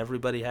sense that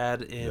everybody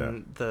had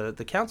in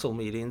the council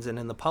meetings and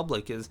in the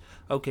public is,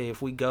 okay,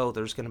 if we go,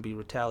 there's going to be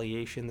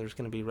retaliation, there's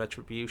going to be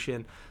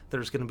retribution,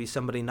 there's going to be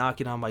somebody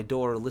knocking on my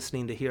door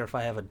listening to hear if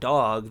I have a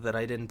dog that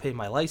I didn't pay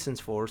my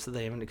license for, so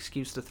they have an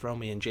excuse to throw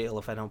me in jail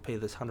if I don't pay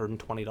this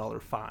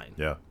 $120 fine.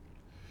 Yeah.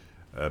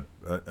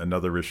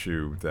 Another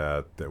issue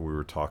that we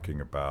were talking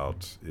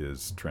about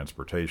is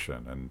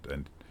transportation,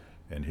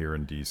 and here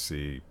in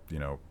D.C.,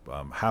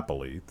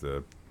 happily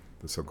the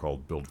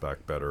so-called Build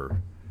Back Better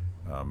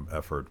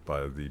effort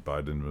by the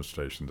Biden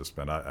administration to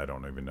spend. I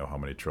don't even know how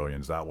many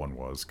trillions that one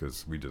was,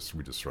 because we just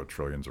throw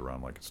trillions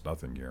around like it's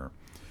nothing here.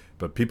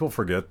 But people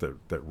forget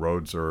that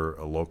roads are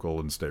a local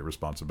and state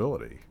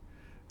responsibility,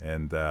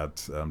 and that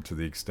to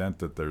the extent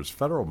that there's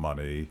federal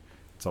money,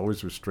 it's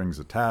always with strings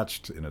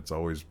attached, and it's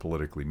always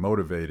politically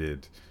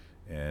motivated,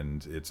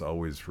 and it's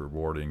always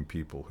rewarding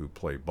people who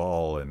play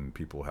ball and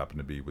people who happen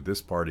to be with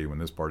this party when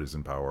this party's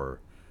in power,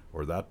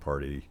 or that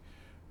party.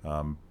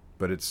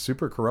 But it's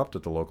super corrupt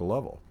at the local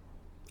level.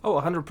 Oh,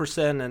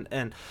 100%.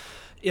 And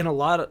in a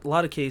lot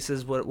of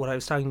cases, what I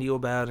was talking to you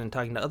about and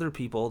talking to other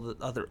people, the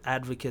other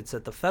advocates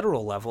at the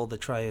federal level that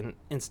try and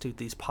institute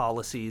these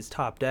policies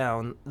top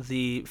down,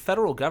 the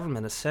federal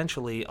government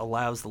essentially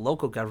allows the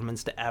local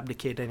governments to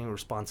abdicate any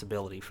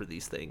responsibility for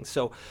these things.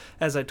 So,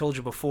 as I told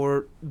you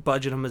before,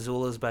 budget of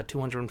Missoula is about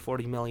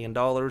 $240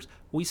 million.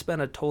 We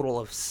spent a total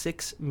of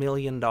 $6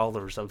 million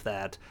of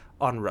that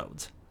on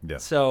roads. Yeah.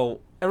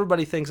 So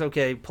everybody thinks,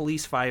 okay,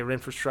 police, fire,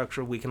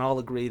 infrastructure, we can all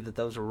agree that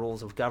those are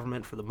roles of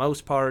government for the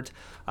most part,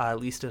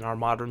 at least in our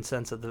modern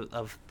sense of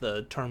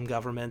the term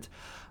government.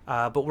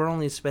 But we're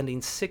only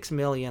spending $6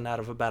 million out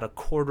of about a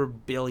 $250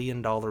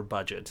 million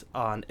budget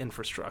on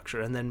infrastructure.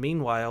 And then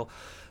meanwhile,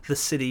 the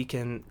city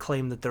can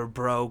claim that they're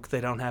broke,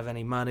 they don't have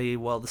any money.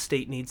 Well, the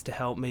state needs to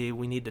help me.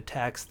 We need to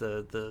tax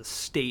the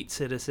state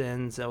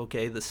citizens.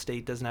 Okay, the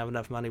state doesn't have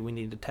enough money. We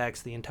need to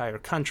tax the entire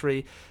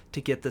country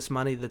to get this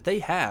money that they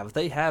have.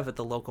 They have at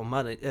the local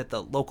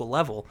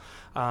level.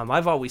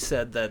 I've always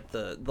said that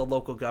the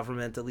local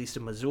government, at least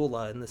in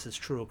Missoula, and this is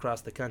true across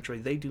the country,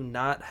 they do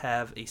not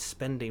have a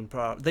spending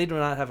problem. They do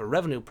not have a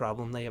revenue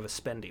problem. They have a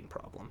spending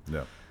problem.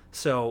 Yeah.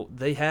 So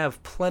they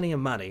have plenty of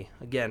money.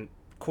 Again,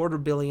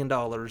 $250 million,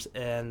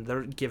 and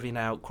they're giving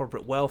out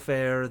corporate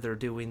welfare. They're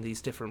doing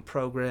these different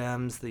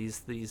programs, these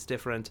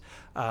different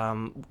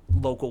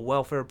local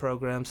welfare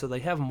programs. So they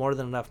have more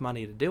than enough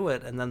money to do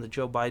it. And then the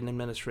Joe Biden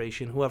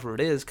administration, whoever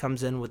it is,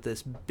 comes in with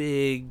this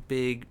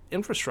big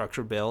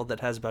infrastructure bill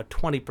that has about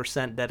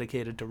 20%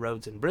 dedicated to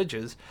roads and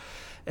bridges.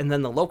 And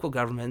then the local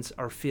governments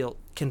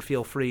can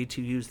feel free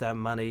to use that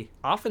money,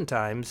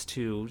 oftentimes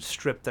to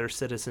strip their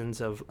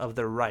citizens of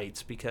their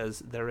rights,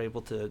 because they're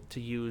able to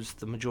use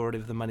the majority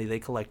of the money they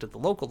collect at the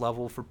local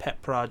level for pet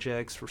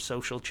projects, for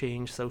social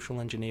change, social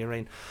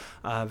engineering,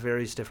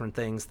 various different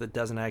things that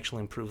doesn't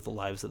actually improve the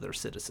lives of their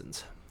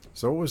citizens.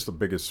 So what was the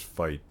biggest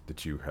fight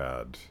that you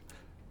had?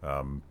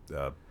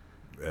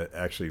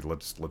 Actually,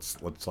 let's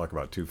talk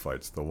about two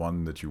fights: the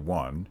one that you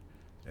won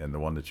and the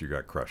one that you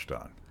got crushed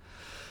on.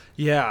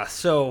 Yeah,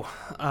 so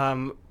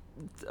the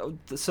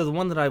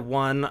one that I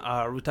won,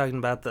 we're talking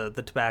about the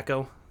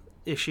tobacco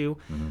issue.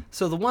 Mm-hmm.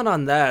 So the one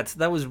on that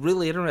was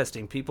really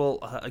interesting. People,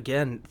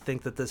 again,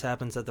 think that this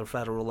happens at the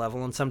federal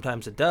level, and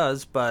sometimes it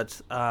does,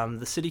 but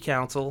the city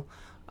council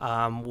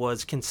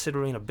was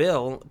considering a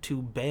bill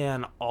to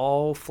ban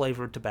all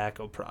flavored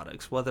tobacco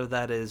products, whether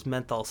that is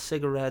menthol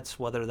cigarettes,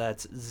 whether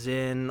that's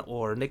Zyn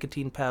or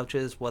nicotine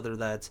pouches, whether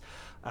that's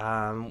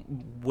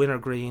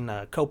wintergreen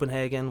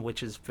Copenhagen,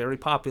 which is very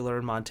popular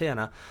in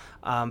Montana,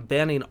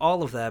 banning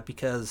all of that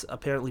because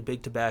apparently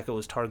Big Tobacco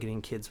is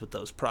targeting kids with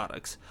those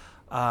products.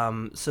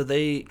 So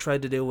they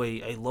tried to do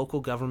a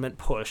local government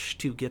push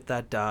to get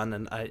that done,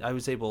 and I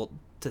was able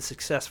to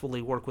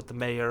successfully work with the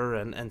mayor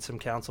and some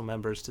council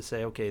members to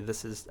say, okay,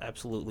 this is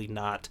absolutely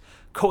not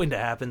going to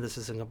happen. This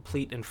is a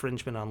complete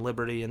infringement on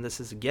liberty, and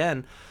this is,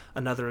 again,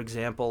 another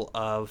example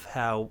of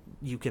how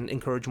you can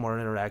encourage more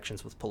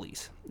interactions with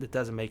police. It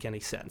doesn't make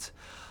any sense.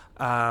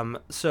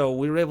 So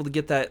we were able to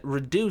get that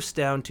reduced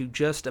down to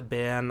just a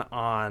ban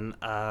on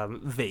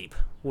vape,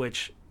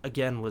 which,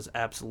 again, was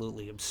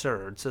absolutely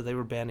absurd. So they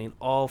were banning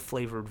all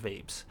flavored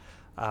vapes.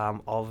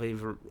 All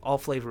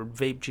flavored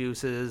vape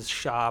juices,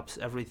 shops,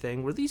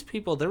 everything. Where these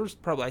people, there was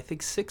probably, I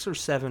think, 6 or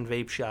 7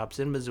 vape shops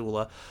in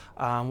Missoula,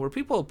 where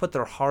people put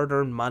their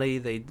hard-earned money,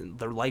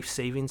 their life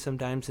savings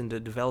sometimes, into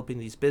developing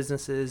these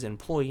businesses,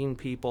 employing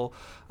people,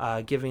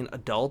 giving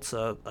adults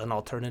an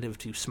alternative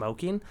to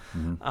smoking.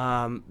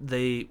 Mm-hmm.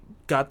 They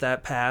got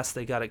that passed.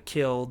 They got it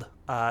killed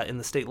in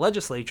the state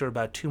legislature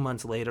about 2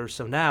 months later.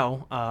 So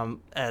now,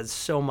 as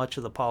so much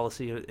of the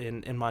policy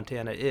in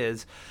Montana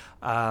is,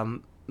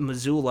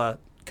 Missoula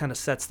kind of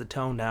sets the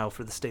tone now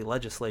for the state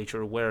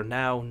legislature, where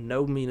now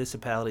no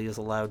municipality is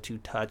allowed to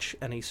touch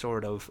any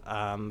sort of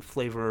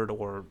flavored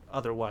or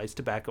otherwise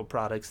tobacco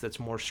products that's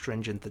more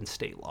stringent than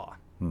state law.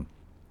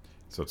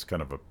 So it's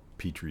kind of a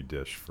petri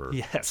dish for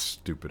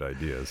stupid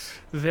ideas.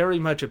 Very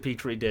much a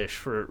petri dish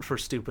for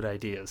stupid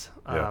ideas.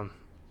 Yeah.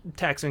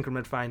 Tax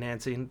increment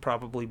financing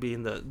probably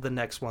being the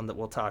next one that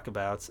we'll talk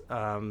about,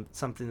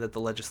 something that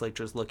the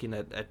legislature is looking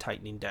at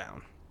tightening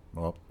down.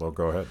 Well,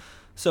 go ahead.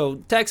 So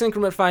tax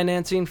increment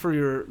financing, for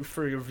your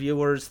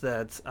viewers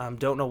that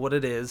don't know what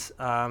it is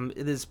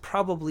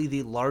probably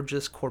the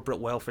largest corporate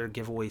welfare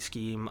giveaway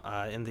scheme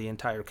in the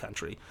entire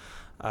country.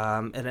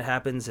 And it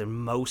happens in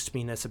most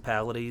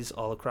municipalities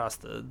all across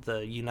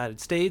the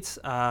United States.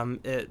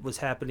 It was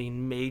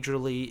happening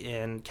majorly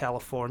in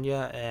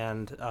California,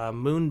 and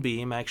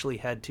Moonbeam actually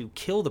had to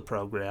kill the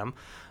program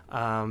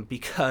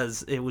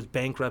because it was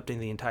bankrupting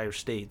the entire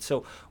state.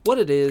 So what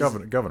it is...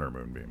 Governor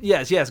Moonbeam.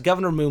 Yes,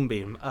 Governor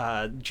Moonbeam.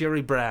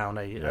 Jerry Brown,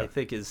 I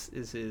think is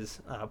his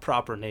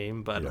proper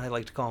name, but I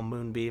like to call him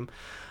Moonbeam.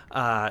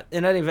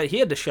 In any event, he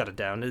had to shut it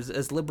down.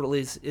 As liberal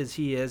as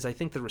he is, I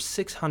think there were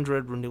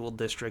 600 renewal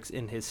districts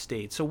in his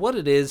state. So what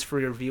it is,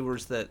 for your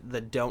viewers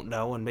that don't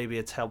know, and maybe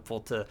it's helpful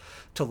to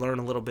learn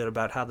a little bit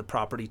about how the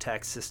property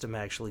tax system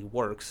actually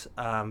works,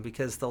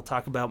 because they'll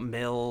talk about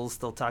mills,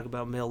 they'll talk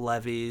about mill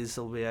levies,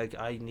 they'll be like,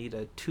 I need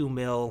a 2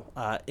 mil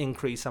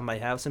increase on my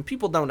house, and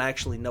people don't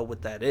actually know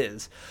what that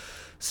is.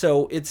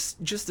 So it's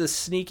just a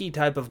sneaky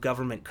type of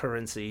government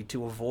currency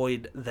to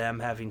avoid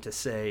them having to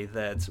say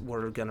that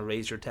we're going to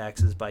raise your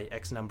taxes by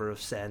X number of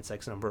cents,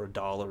 X number of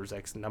dollars,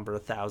 X number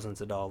of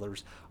thousands of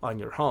dollars on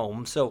your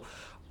home. So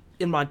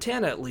in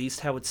Montana, at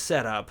least, how it's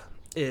set up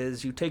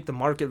is you take the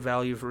market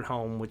value of your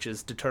home, which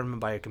is determined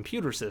by a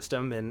computer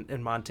system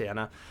in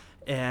Montana,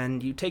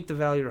 and you take the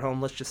value of your home,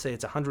 let's just say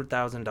it's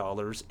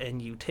 $100,000, and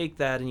you take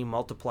that and you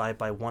multiply it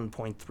by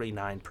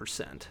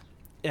 1.39%.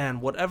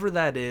 And whatever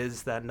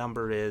that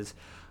number is,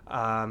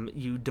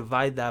 you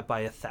divide that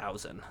by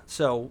 1,000.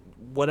 So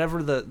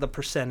whatever the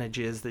percentage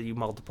is that you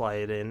multiply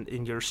it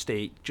in your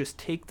state, just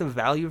take the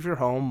value of your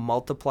home,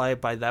 multiply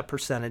it by that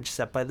percentage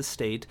set by the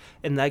state,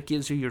 and that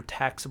gives you your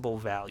taxable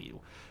value.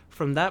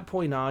 From that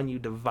point on, you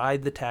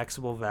divide the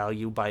taxable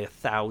value by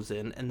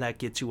 1,000, and that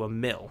gets you a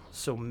mill.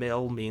 So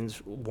mill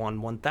means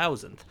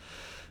 1/1000th.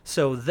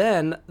 So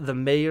then the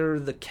mayor,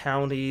 the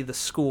county, the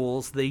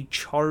schools, they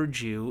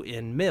charge you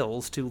in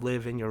mills to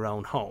live in your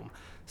own home.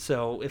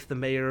 So if the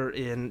mayor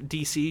in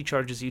D.C.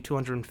 charges you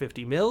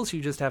 250 mills,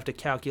 you just have to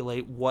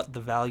calculate what the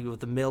value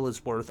of the mill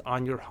is worth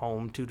on your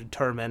home to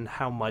determine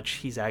how much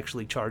he's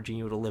actually charging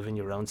you to live in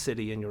your own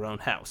city, in your own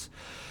house.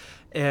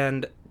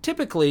 And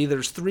typically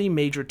there's 3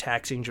 major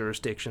taxing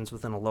jurisdictions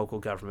within a local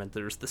government.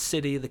 There's the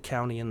city, the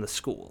county, and the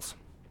schools.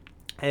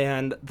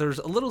 And there's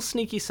a little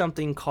sneaky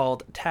something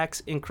called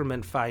tax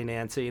increment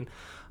financing.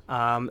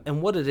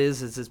 And what it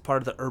is it's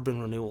part of the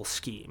urban renewal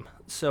scheme.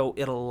 So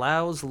it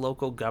allows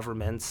local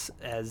governments,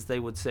 as they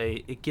would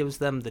say, it gives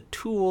them the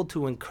tool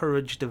to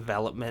encourage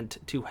development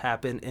to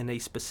happen in a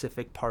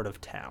specific part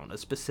of town, a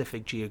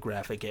specific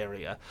geographic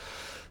area.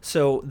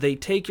 So they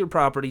take your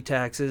property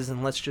taxes,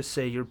 and let's just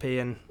say you're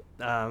paying...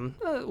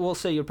 we'll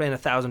say you're paying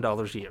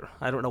 $1,000 a year.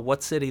 I don't know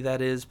what city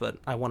that is, but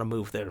I want to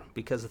move there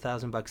because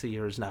 $1,000 a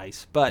year is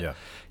nice. But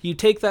you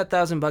take that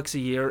 $1,000 a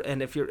year,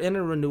 and if you're in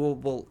a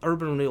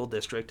urban renewal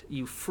district,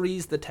 you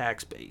freeze the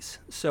tax base.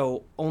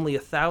 So only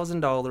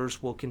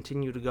 $1,000 will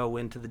continue to go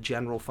into the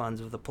general funds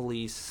of the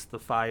police, the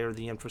fire,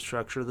 the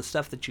infrastructure, the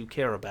stuff that you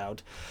care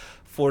about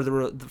for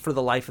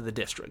the life of the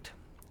district.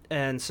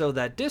 And so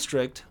that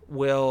district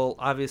will,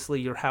 obviously,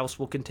 your house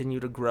will continue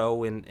to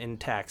grow in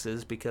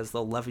taxes because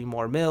they'll levy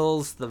more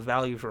mills, the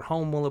value of your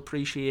home will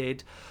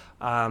appreciate,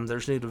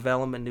 there's new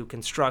development, new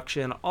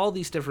construction, all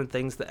these different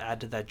things that add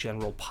to that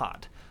general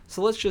pot.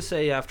 So let's just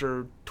say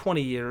after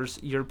 20 years,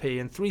 you're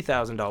paying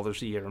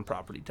 $3,000 a year in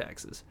property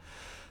taxes.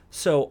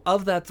 So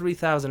of that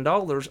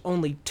 $3,000,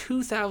 only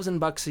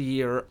 $2,000 a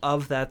year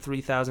of that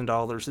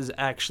 $3,000 is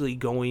actually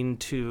going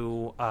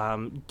to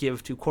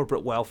give to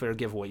corporate welfare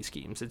giveaway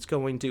schemes. It's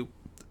going to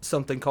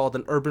something called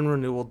an urban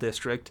renewal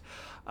district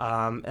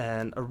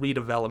and a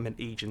redevelopment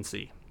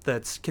agency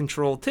that's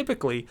controlled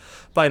typically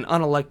by an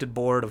unelected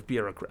board of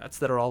bureaucrats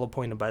that are all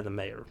appointed by the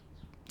mayor.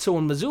 So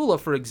in Missoula,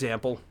 for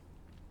example,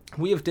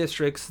 we have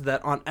districts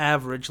that on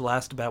average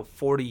last about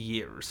 40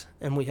 years,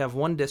 and we have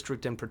one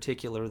district in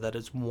particular that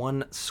is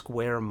 1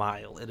 square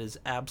mile. It is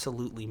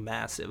absolutely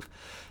massive,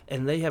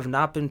 and they have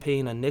not been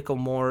paying a nickel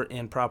more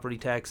in property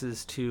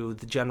taxes to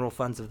the general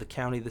funds of the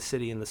county, the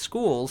city, and the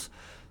schools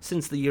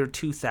since the year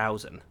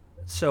 2000.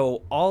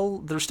 So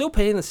they're still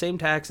paying the same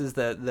taxes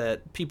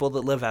that people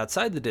that live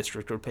outside the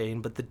district are paying,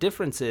 but the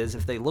difference is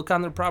if they look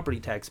on their property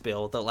tax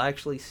bill, they'll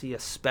actually see a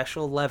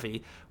special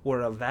levy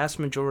where a vast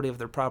majority of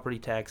their property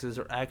taxes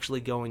are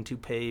actually going to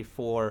pay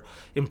for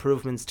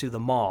improvements to the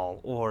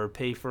mall, or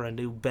pay for a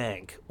new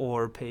bank,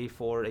 or pay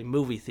for a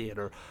movie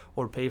theater,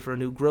 or pay for a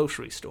new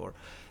grocery store.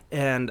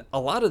 And a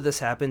lot of this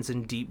happens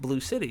in deep blue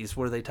cities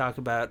where they talk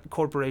about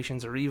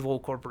corporations are evil,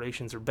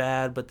 corporations are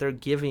bad, but they're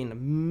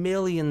giving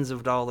millions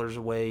of dollars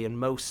away in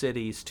most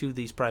cities to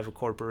these private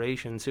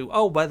corporations who,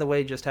 oh, by the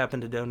way, just happen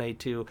to donate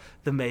to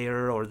the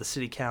mayor or the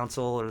city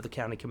council or the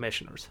county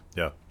commissioners.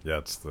 Yeah,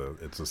 it's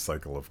a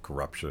cycle of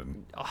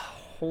corruption. A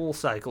whole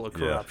cycle of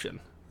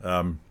corruption.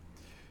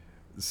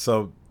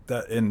 So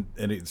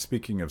that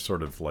speaking of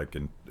sort of like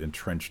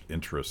entrenched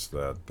interests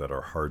that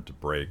are hard to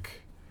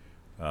break,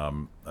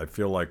 I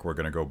feel like we're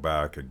going to go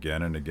back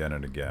again and again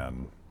and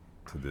again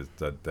to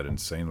that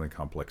insanely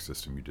complex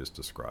system you just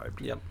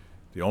described. Yep.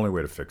 The only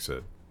way to fix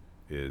it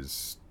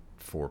is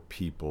for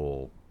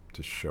people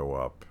to show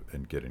up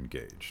and get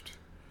engaged.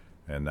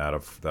 and that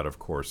of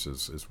course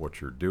is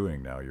what you're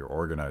doing now. You're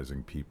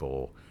organizing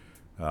people,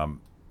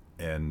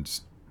 and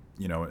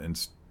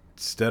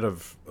instead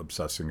of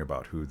obsessing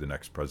about who the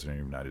next president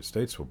of the United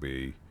States will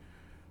be,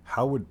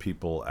 how would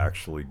people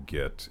actually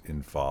get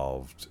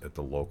involved at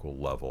the local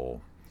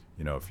level?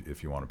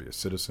 If you want to be a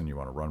citizen, you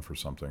want to run for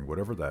something,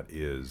 whatever that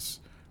is.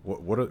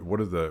 What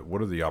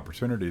are the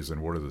opportunities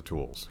and what are the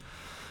tools?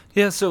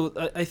 Yeah,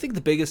 so I think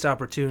the biggest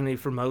opportunity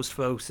for most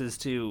folks is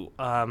to,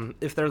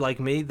 if they're like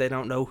me, they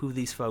don't know who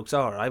these folks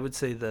are. I would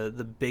say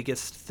the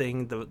biggest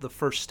thing, the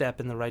first step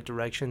in the right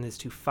direction is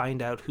to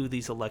find out who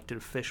these elected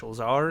officials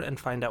are and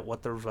find out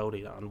what they're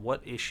voting on,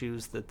 what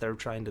issues that they're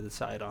trying to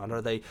decide on.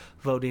 Are they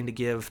voting to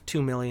give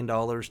 $2 million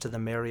to the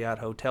Marriott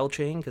hotel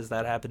chain, because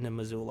that happened in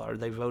Missoula? Are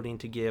they voting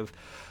to give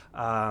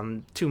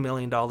 $2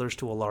 million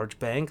to a large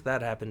bank?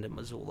 That happened in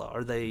Missoula.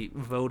 Are they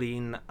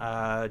voting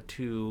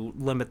to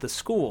limit the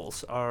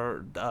schools,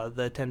 or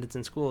the attendance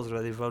in schools?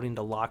 Are they voting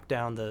to lock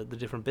down the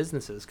different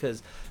businesses?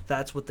 Because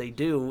that's what they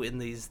do in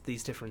these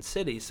different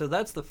cities. So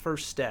that's the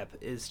first step,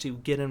 is to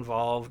get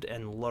involved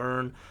and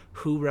learn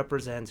who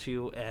represents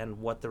you and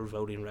what their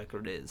voting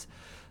record is.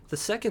 The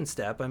second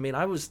step,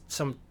 I was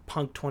some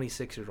punk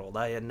 26-year-old.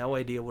 I had no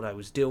idea what I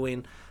was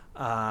doing.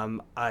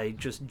 I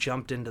just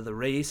jumped into the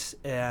race,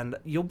 and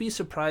you'll be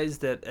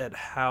surprised at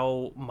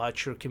how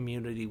much your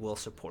community will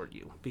support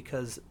you,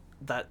 because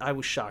that I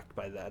was shocked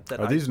by that.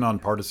 Are these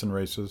nonpartisan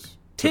races?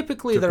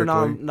 Typically, they're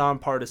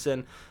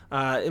nonpartisan.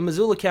 In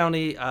Missoula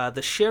County,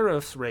 the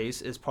sheriff's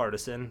race is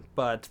partisan,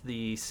 but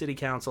the city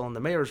council and the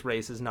mayor's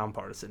race is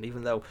nonpartisan,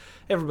 even though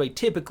everybody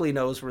typically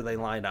knows where they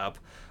line up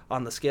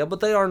on the scale,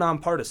 but they are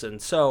nonpartisan.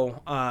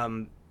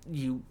 So,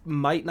 you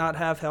might not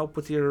have help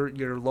with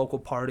your local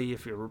party.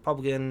 If you're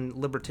Republican,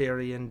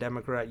 Libertarian,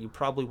 Democrat, you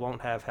probably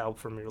won't have help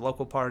from your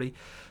local party,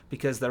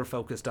 because they're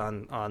focused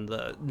on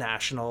the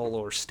national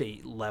or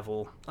state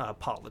level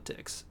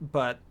politics.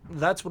 But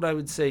that's what I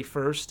would say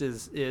first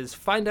is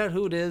find out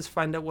who it is,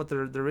 find out what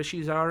their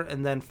issues are,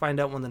 and then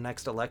find out when the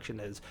next election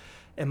is.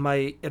 And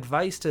my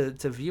advice to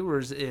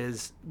viewers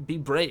is be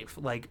brave.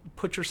 Like,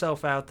 put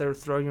yourself out there,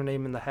 throw your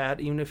name in the hat,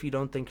 even if you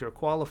don't think you're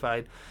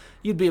qualified.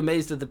 You'd be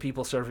amazed at the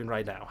people serving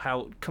right now.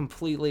 How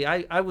completely,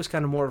 I was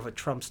kind of more of a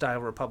Trump-style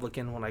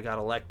Republican when I got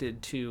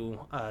elected to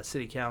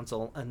city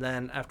council. And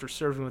then after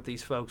serving with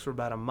these folks for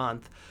about a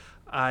month,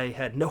 I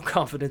had no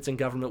confidence in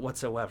government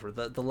whatsoever.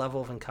 The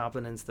level of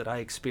incompetence that I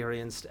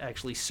experienced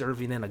actually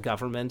serving in a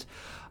government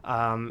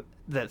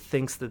that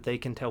thinks that they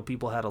can tell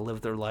people how to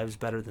live their lives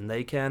better than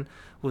they can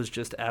was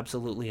just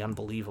absolutely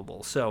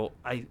unbelievable. So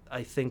I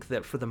think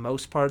that for the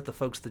most part, the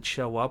folks that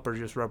show up are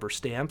just rubber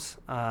stamps.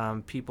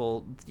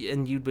 People,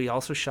 and you'd be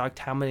also shocked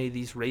how many of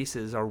these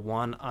races are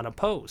won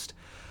unopposed.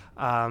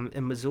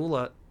 In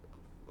Missoula,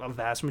 a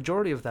vast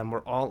majority of them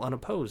were all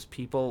unopposed.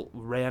 People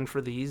ran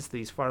for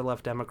these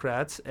far-left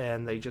Democrats,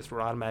 and they just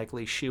were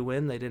automatically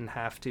shoo-in. They didn't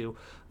have to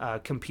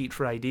compete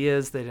for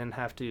ideas. They didn't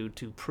have to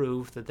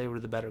prove that they were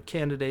the better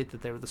candidate,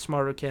 that they were the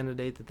smarter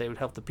candidate, that they would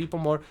help the people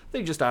more.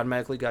 They just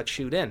automatically got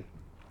shooed in.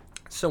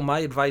 So my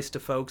advice to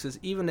folks is,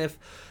 even if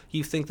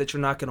you think that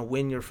you're not going to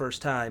win your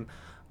first time,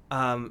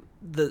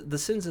 the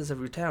citizens of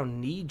your town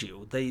need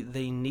you.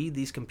 They need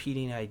these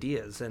competing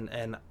ideas,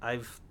 and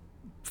I've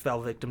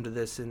fell victim to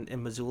this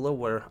in Missoula,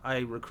 where I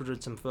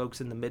recruited some folks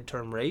in the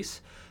midterm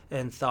race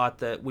and thought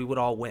that we would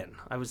all win.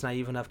 I was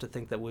naive enough to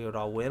think that we would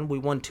all win. We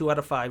won 2 out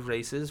of 5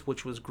 races,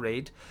 which was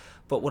great.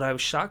 But what I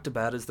was shocked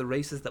about is the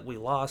races that we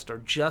lost are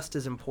just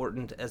as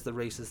important as the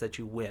races that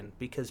you win,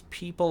 because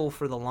people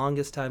for the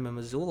longest time in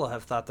Missoula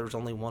have thought there's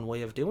only one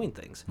way of doing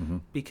things,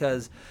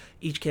 because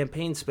each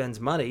campaign spends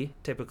money,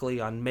 typically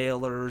on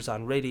mailers,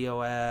 on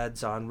radio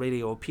ads, on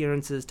radio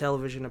appearances,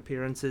 television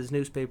appearances,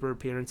 newspaper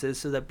appearances,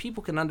 so that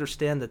people can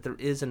understand that there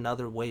is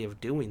another way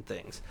of doing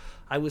things.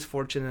 I was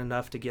fortunate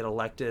enough to get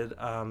elected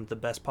the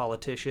best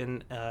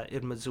politician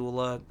in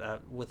Missoula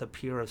with a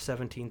peer of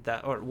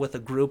 17,000, or with a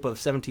group of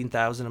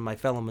 17,000 of my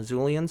fellow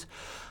Missoulians,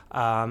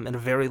 in a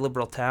very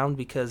liberal town,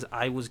 because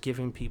I was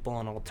giving people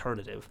an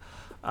alternative,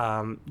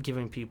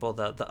 giving people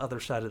the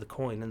other side of the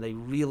coin, and they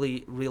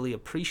really, really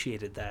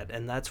appreciated that.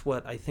 And that's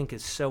what I think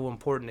is so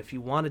important. If you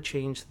want to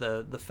change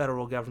the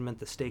federal government,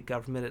 the state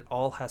government, it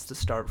all has to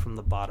start from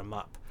the bottom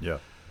up. Yeah.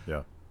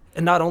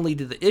 And not only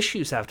do the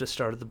issues have to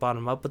start at the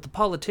bottom up, but the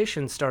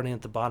politicians starting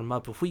at the bottom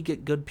up. If we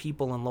get good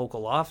people in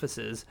local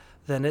offices,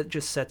 then it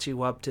just sets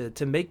you up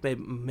to make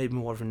maybe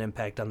more of an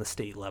impact on the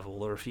state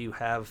level. Or if you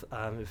have,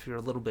 if you're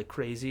a little bit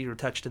crazy or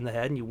touched in the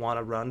head and you want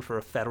to run for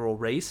a federal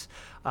race,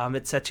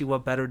 it sets you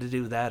up better to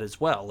do that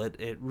as well.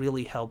 It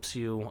really helps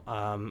you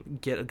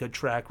get a good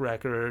track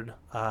record,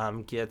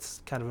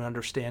 gets kind of an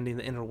understanding of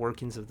the inner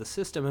workings of the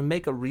system, and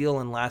make a real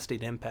and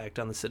lasting impact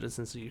on the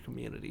citizens of your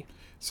community.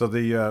 So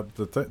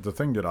the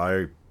thing that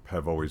I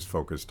have always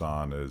focused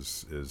on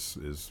is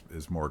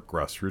more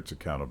grassroots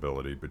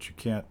accountability, but you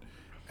can't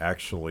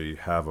actually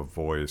have a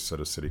voice at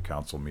a city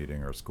council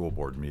meeting or a school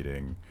board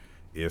meeting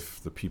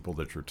if the people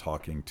that you're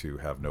talking to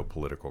have no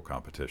political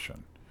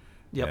competition.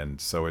 Yep.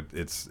 And so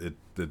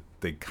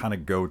they kind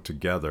of go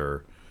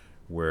together,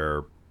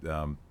 where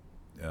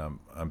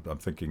I'm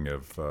thinking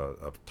of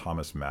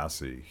Thomas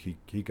Massey.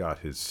 He got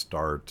his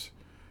start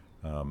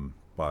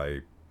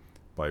by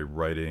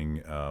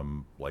writing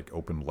like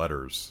open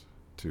letters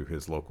to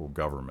his local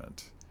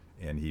government,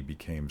 and he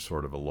became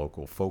sort of a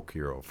local folk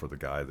hero for the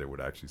guy that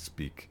would actually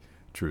speak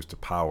truth to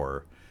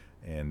power.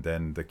 And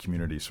then the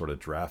community sort of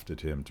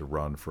drafted him to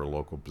run for a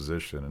local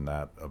position, and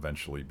that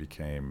eventually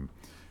became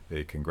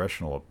a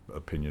congressional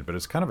opinion. But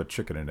it's kind of a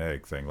chicken and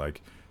egg thing.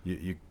 Like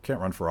you can't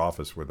run for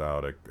office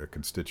without a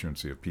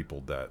constituency of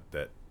people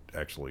that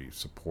actually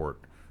support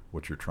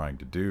what you're trying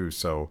to do.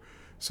 So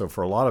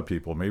for a lot of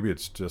people, maybe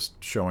it's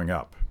just showing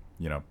up,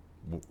 you know.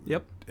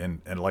 Yep.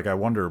 And like, I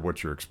wonder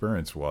what your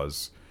experience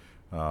was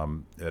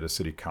at a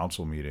city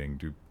council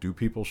meeting. Do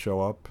people show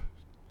up?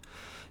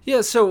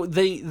 Yeah, so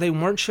they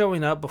weren't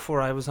showing up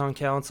before I was on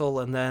council,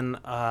 and then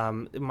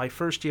in my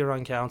first year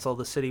on council,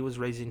 the city was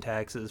raising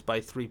taxes by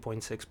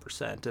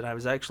 3.6%, and I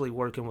was actually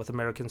working with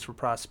Americans for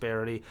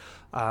Prosperity,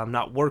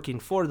 not working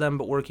for them,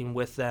 but working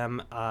with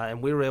them,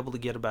 and we were able to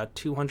get about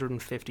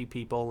 250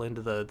 people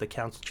into the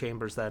council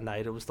chambers that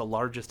night. It was the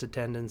largest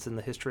attendance in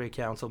the history of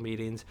council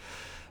meetings.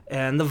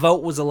 And the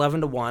vote was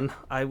 11-1.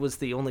 I was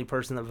the only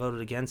person that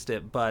voted against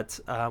it, but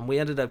we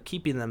ended up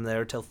keeping them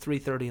there till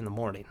 3:30 in the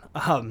morning.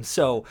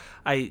 So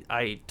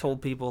I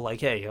told people,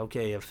 like, hey,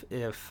 okay,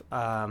 if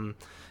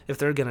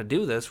they're gonna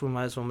do this, we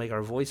might as well make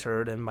our voice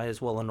heard and might as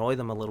well annoy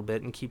them a little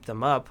bit and keep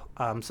them up,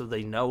 so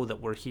they know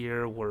that we're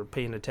here, we're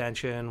paying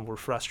attention, we're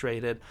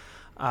frustrated.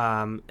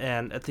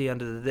 And at the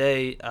end of the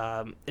day,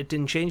 it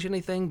didn't change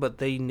anything, but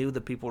they knew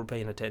that people were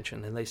paying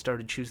attention, and they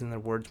started choosing their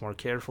words more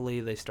carefully.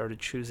 They started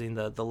choosing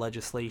the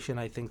legislation,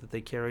 I think, that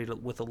they carried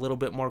with a little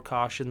bit more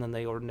caution than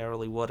they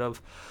ordinarily would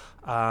have.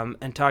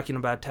 And talking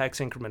about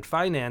tax increment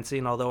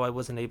financing, although I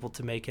wasn't able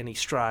to make any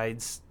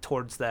strides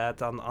towards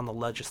that on the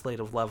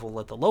legislative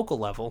level at the local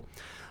level,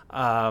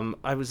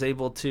 I was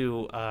able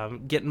to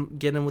get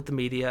in with the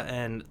media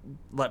and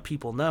let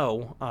people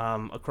know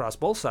across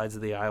both sides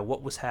of the aisle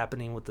what was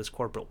happening with this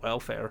corporate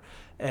welfare.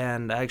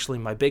 And actually,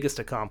 my biggest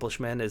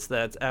accomplishment is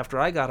that after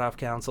I got off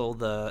council,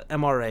 the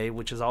MRA,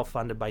 which is all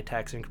funded by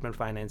tax increment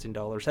financing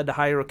dollars, had to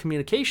hire a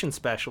communication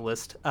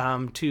specialist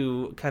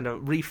to kind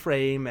of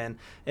reframe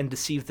and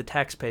deceive the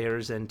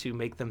taxpayers and to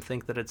make them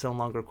think that it's no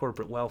longer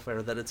corporate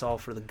welfare, that it's all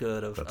for the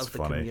good of the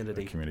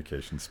community. A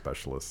communication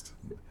specialist.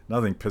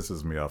 Nothing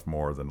pisses me off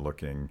more than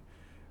looking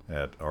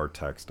at our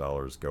tax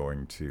dollars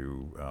going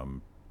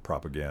to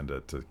propaganda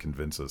to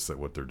convince us that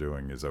what they're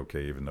doing is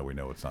okay, even though we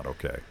know it's not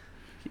okay.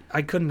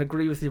 I couldn't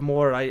agree with you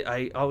more.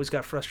 I always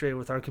got frustrated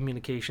with our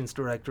communications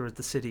director at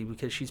the city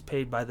because she's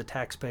paid by the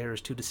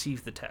taxpayers to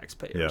deceive the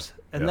taxpayers.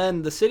 Yeah, and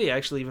then the city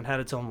actually even had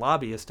its own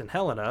lobbyist in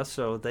Helena,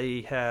 so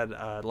they had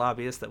a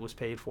lobbyist that was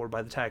paid for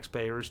by the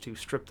taxpayers to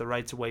strip the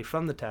rights away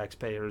from the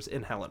taxpayers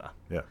in Helena.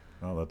 Yeah,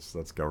 well,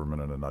 that's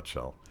government in a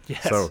nutshell.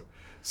 Yes.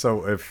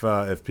 So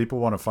if people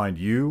want to find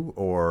you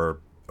or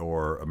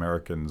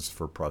Americans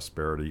for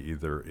Prosperity,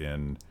 either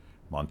in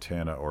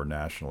Montana or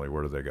nationally,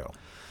 where do they go?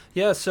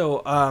 Yeah,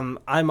 so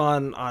I'm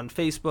on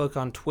Facebook,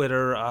 on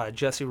Twitter,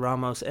 Jesse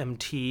Ramos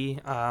MT,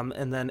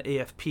 and then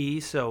AFP.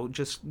 So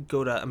just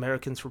go to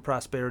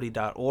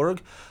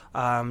AmericansForProsperity.org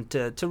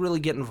to really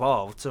get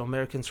involved. So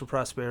Americans for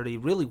Prosperity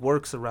really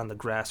works around the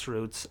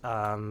grassroots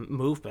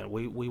movement.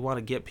 We want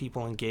to get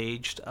people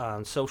engaged,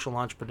 social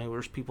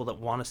entrepreneurs, people that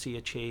want to see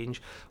a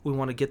change. We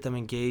want to get them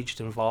engaged,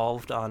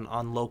 involved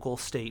on local,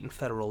 state, and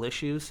federal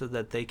issues so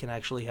that they can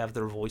actually have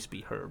their voice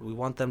be heard. We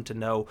want them to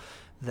know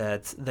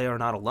that they are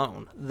not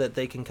alone, that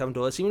they can come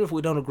to us. Even if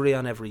we don't agree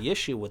on every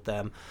issue with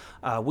them,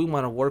 we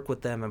want to work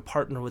with them and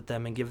partner with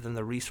them and give them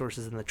the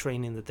resources and the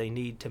training that they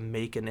need to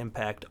make an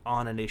impact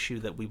on an issue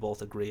that we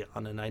both agree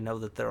on. And I know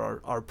that there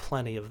are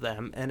plenty of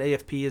them. And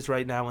AFP is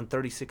right now in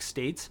 36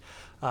 states.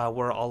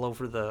 We're all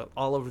over the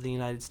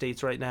United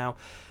States right now.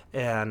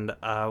 And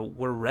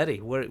we're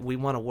ready. We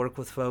want to work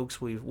with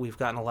folks. We've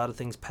gotten a lot of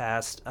things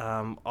passed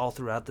all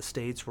throughout the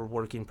states. We're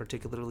working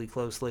particularly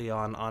closely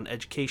on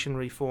education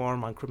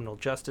reform, on criminal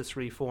justice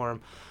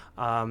reform,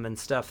 and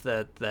stuff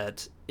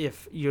that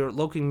if your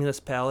local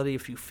municipality,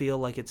 if you feel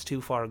like it's too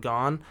far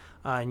gone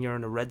and you're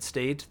in a red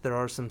state, there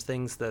are some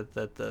things that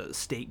the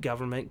state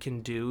government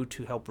can do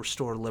to help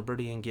restore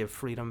liberty and give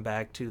freedom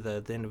back to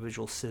the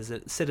individual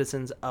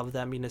citizens of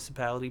that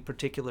municipality,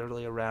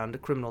 particularly around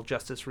criminal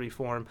justice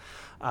reform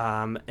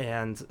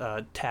and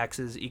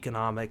taxes,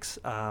 economics,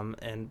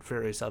 and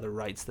various other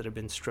rights that have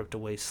been stripped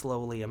away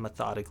slowly and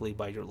methodically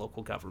by your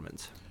local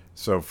governments.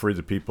 So Free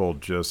the People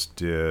just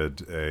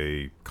did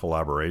a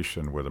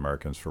collaboration with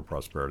Americans for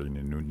Prosperity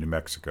in New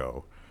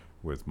Mexico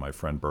with my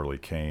friend Burley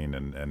Kane,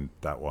 and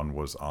that one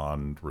was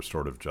on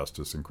restorative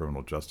justice and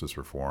criminal justice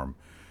reform.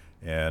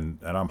 And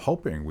I'm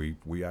hoping we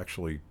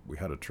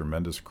had a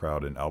tremendous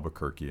crowd in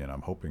Albuquerque, and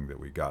I'm hoping that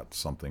we got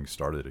something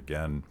started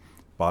again,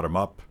 bottom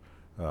up,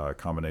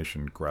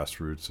 combination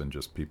grassroots and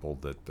just people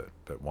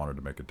that wanted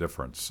to make a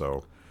difference.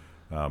 So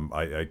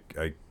I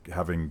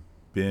having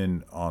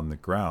been on the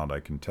ground, I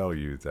can tell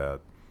you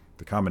that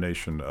the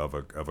combination of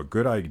a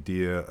good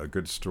idea, a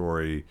good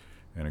story,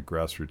 and a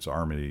grassroots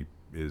army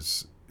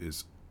is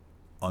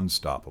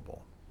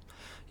unstoppable.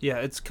 Yeah,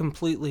 it's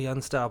completely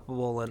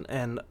unstoppable,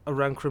 and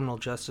around criminal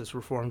justice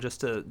reform,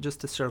 just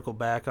to circle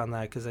back on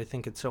that, because I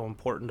think it's so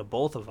important to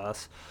both of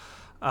us,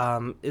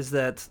 is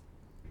that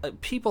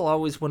people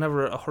always,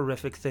 whenever a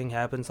horrific thing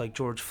happens, like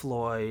George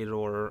Floyd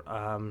or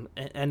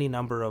any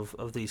number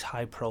of these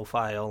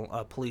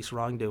high-profile police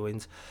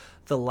wrongdoings,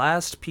 the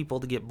last people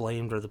to get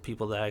blamed are the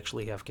people that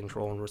actually have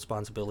control and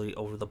responsibility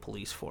over the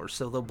police force.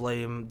 So they'll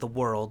blame the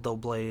world, they'll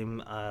blame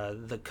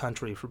the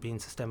country for being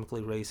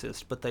systemically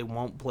racist, but they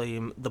won't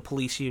blame the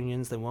police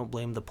unions, they won't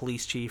blame the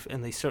police chief,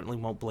 and they certainly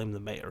won't blame the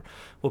mayor.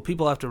 What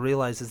people have to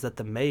realize is that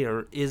the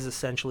mayor is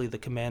essentially the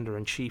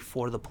commander-in-chief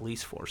for the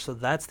police force. So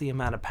that's the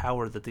amount of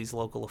power that these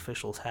local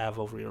officials have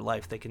over your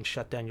life. They can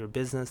shut down your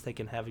business, they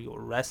can have you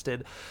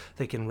arrested,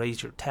 they can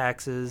raise your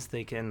taxes,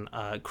 they can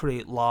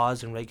create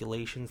laws and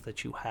regulations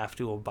that you have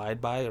to abide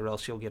by, or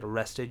else you'll get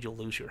arrested, you'll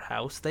lose your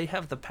house. They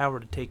have the power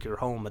to take your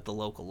home at the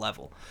local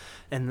level.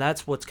 And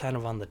that's what's kind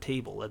of on the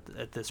table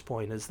at this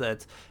point, is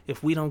that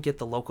if we don't get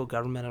the local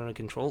government under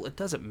control, it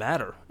doesn't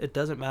matter. It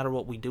doesn't matter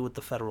what we do at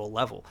the federal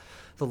level.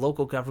 The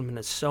local government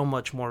is so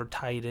much more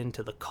tied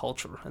into the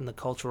culture and the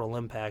cultural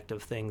impact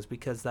of things,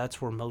 because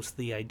that's where most of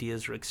the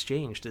ideas are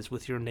exchanged, is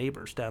with your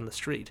neighbors down the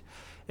street.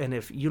 And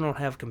if you don't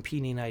have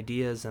competing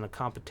ideas and a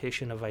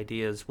competition of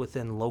ideas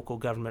within local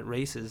government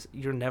races,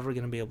 you're never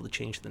going to be able to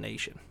change the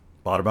nation.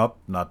 Bottom up,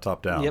 not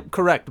top down. Yep,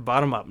 correct.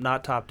 Bottom up,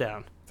 not top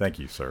down. Thank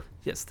you, sir.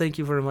 Yes, thank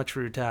you very much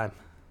for your time.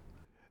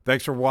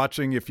 Thanks for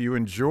watching. If you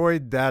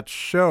enjoyed that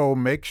show,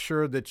 make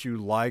sure that you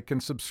like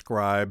and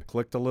subscribe.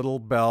 Click the little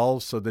bell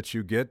so that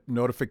you get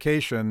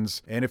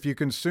notifications. And if you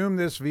consume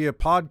this via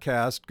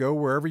podcast, go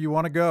wherever you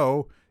want to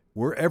go.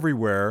 We're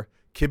everywhere.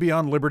 Kibbe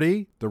on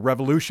Liberty. The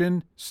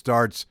revolution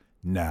starts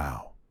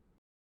now.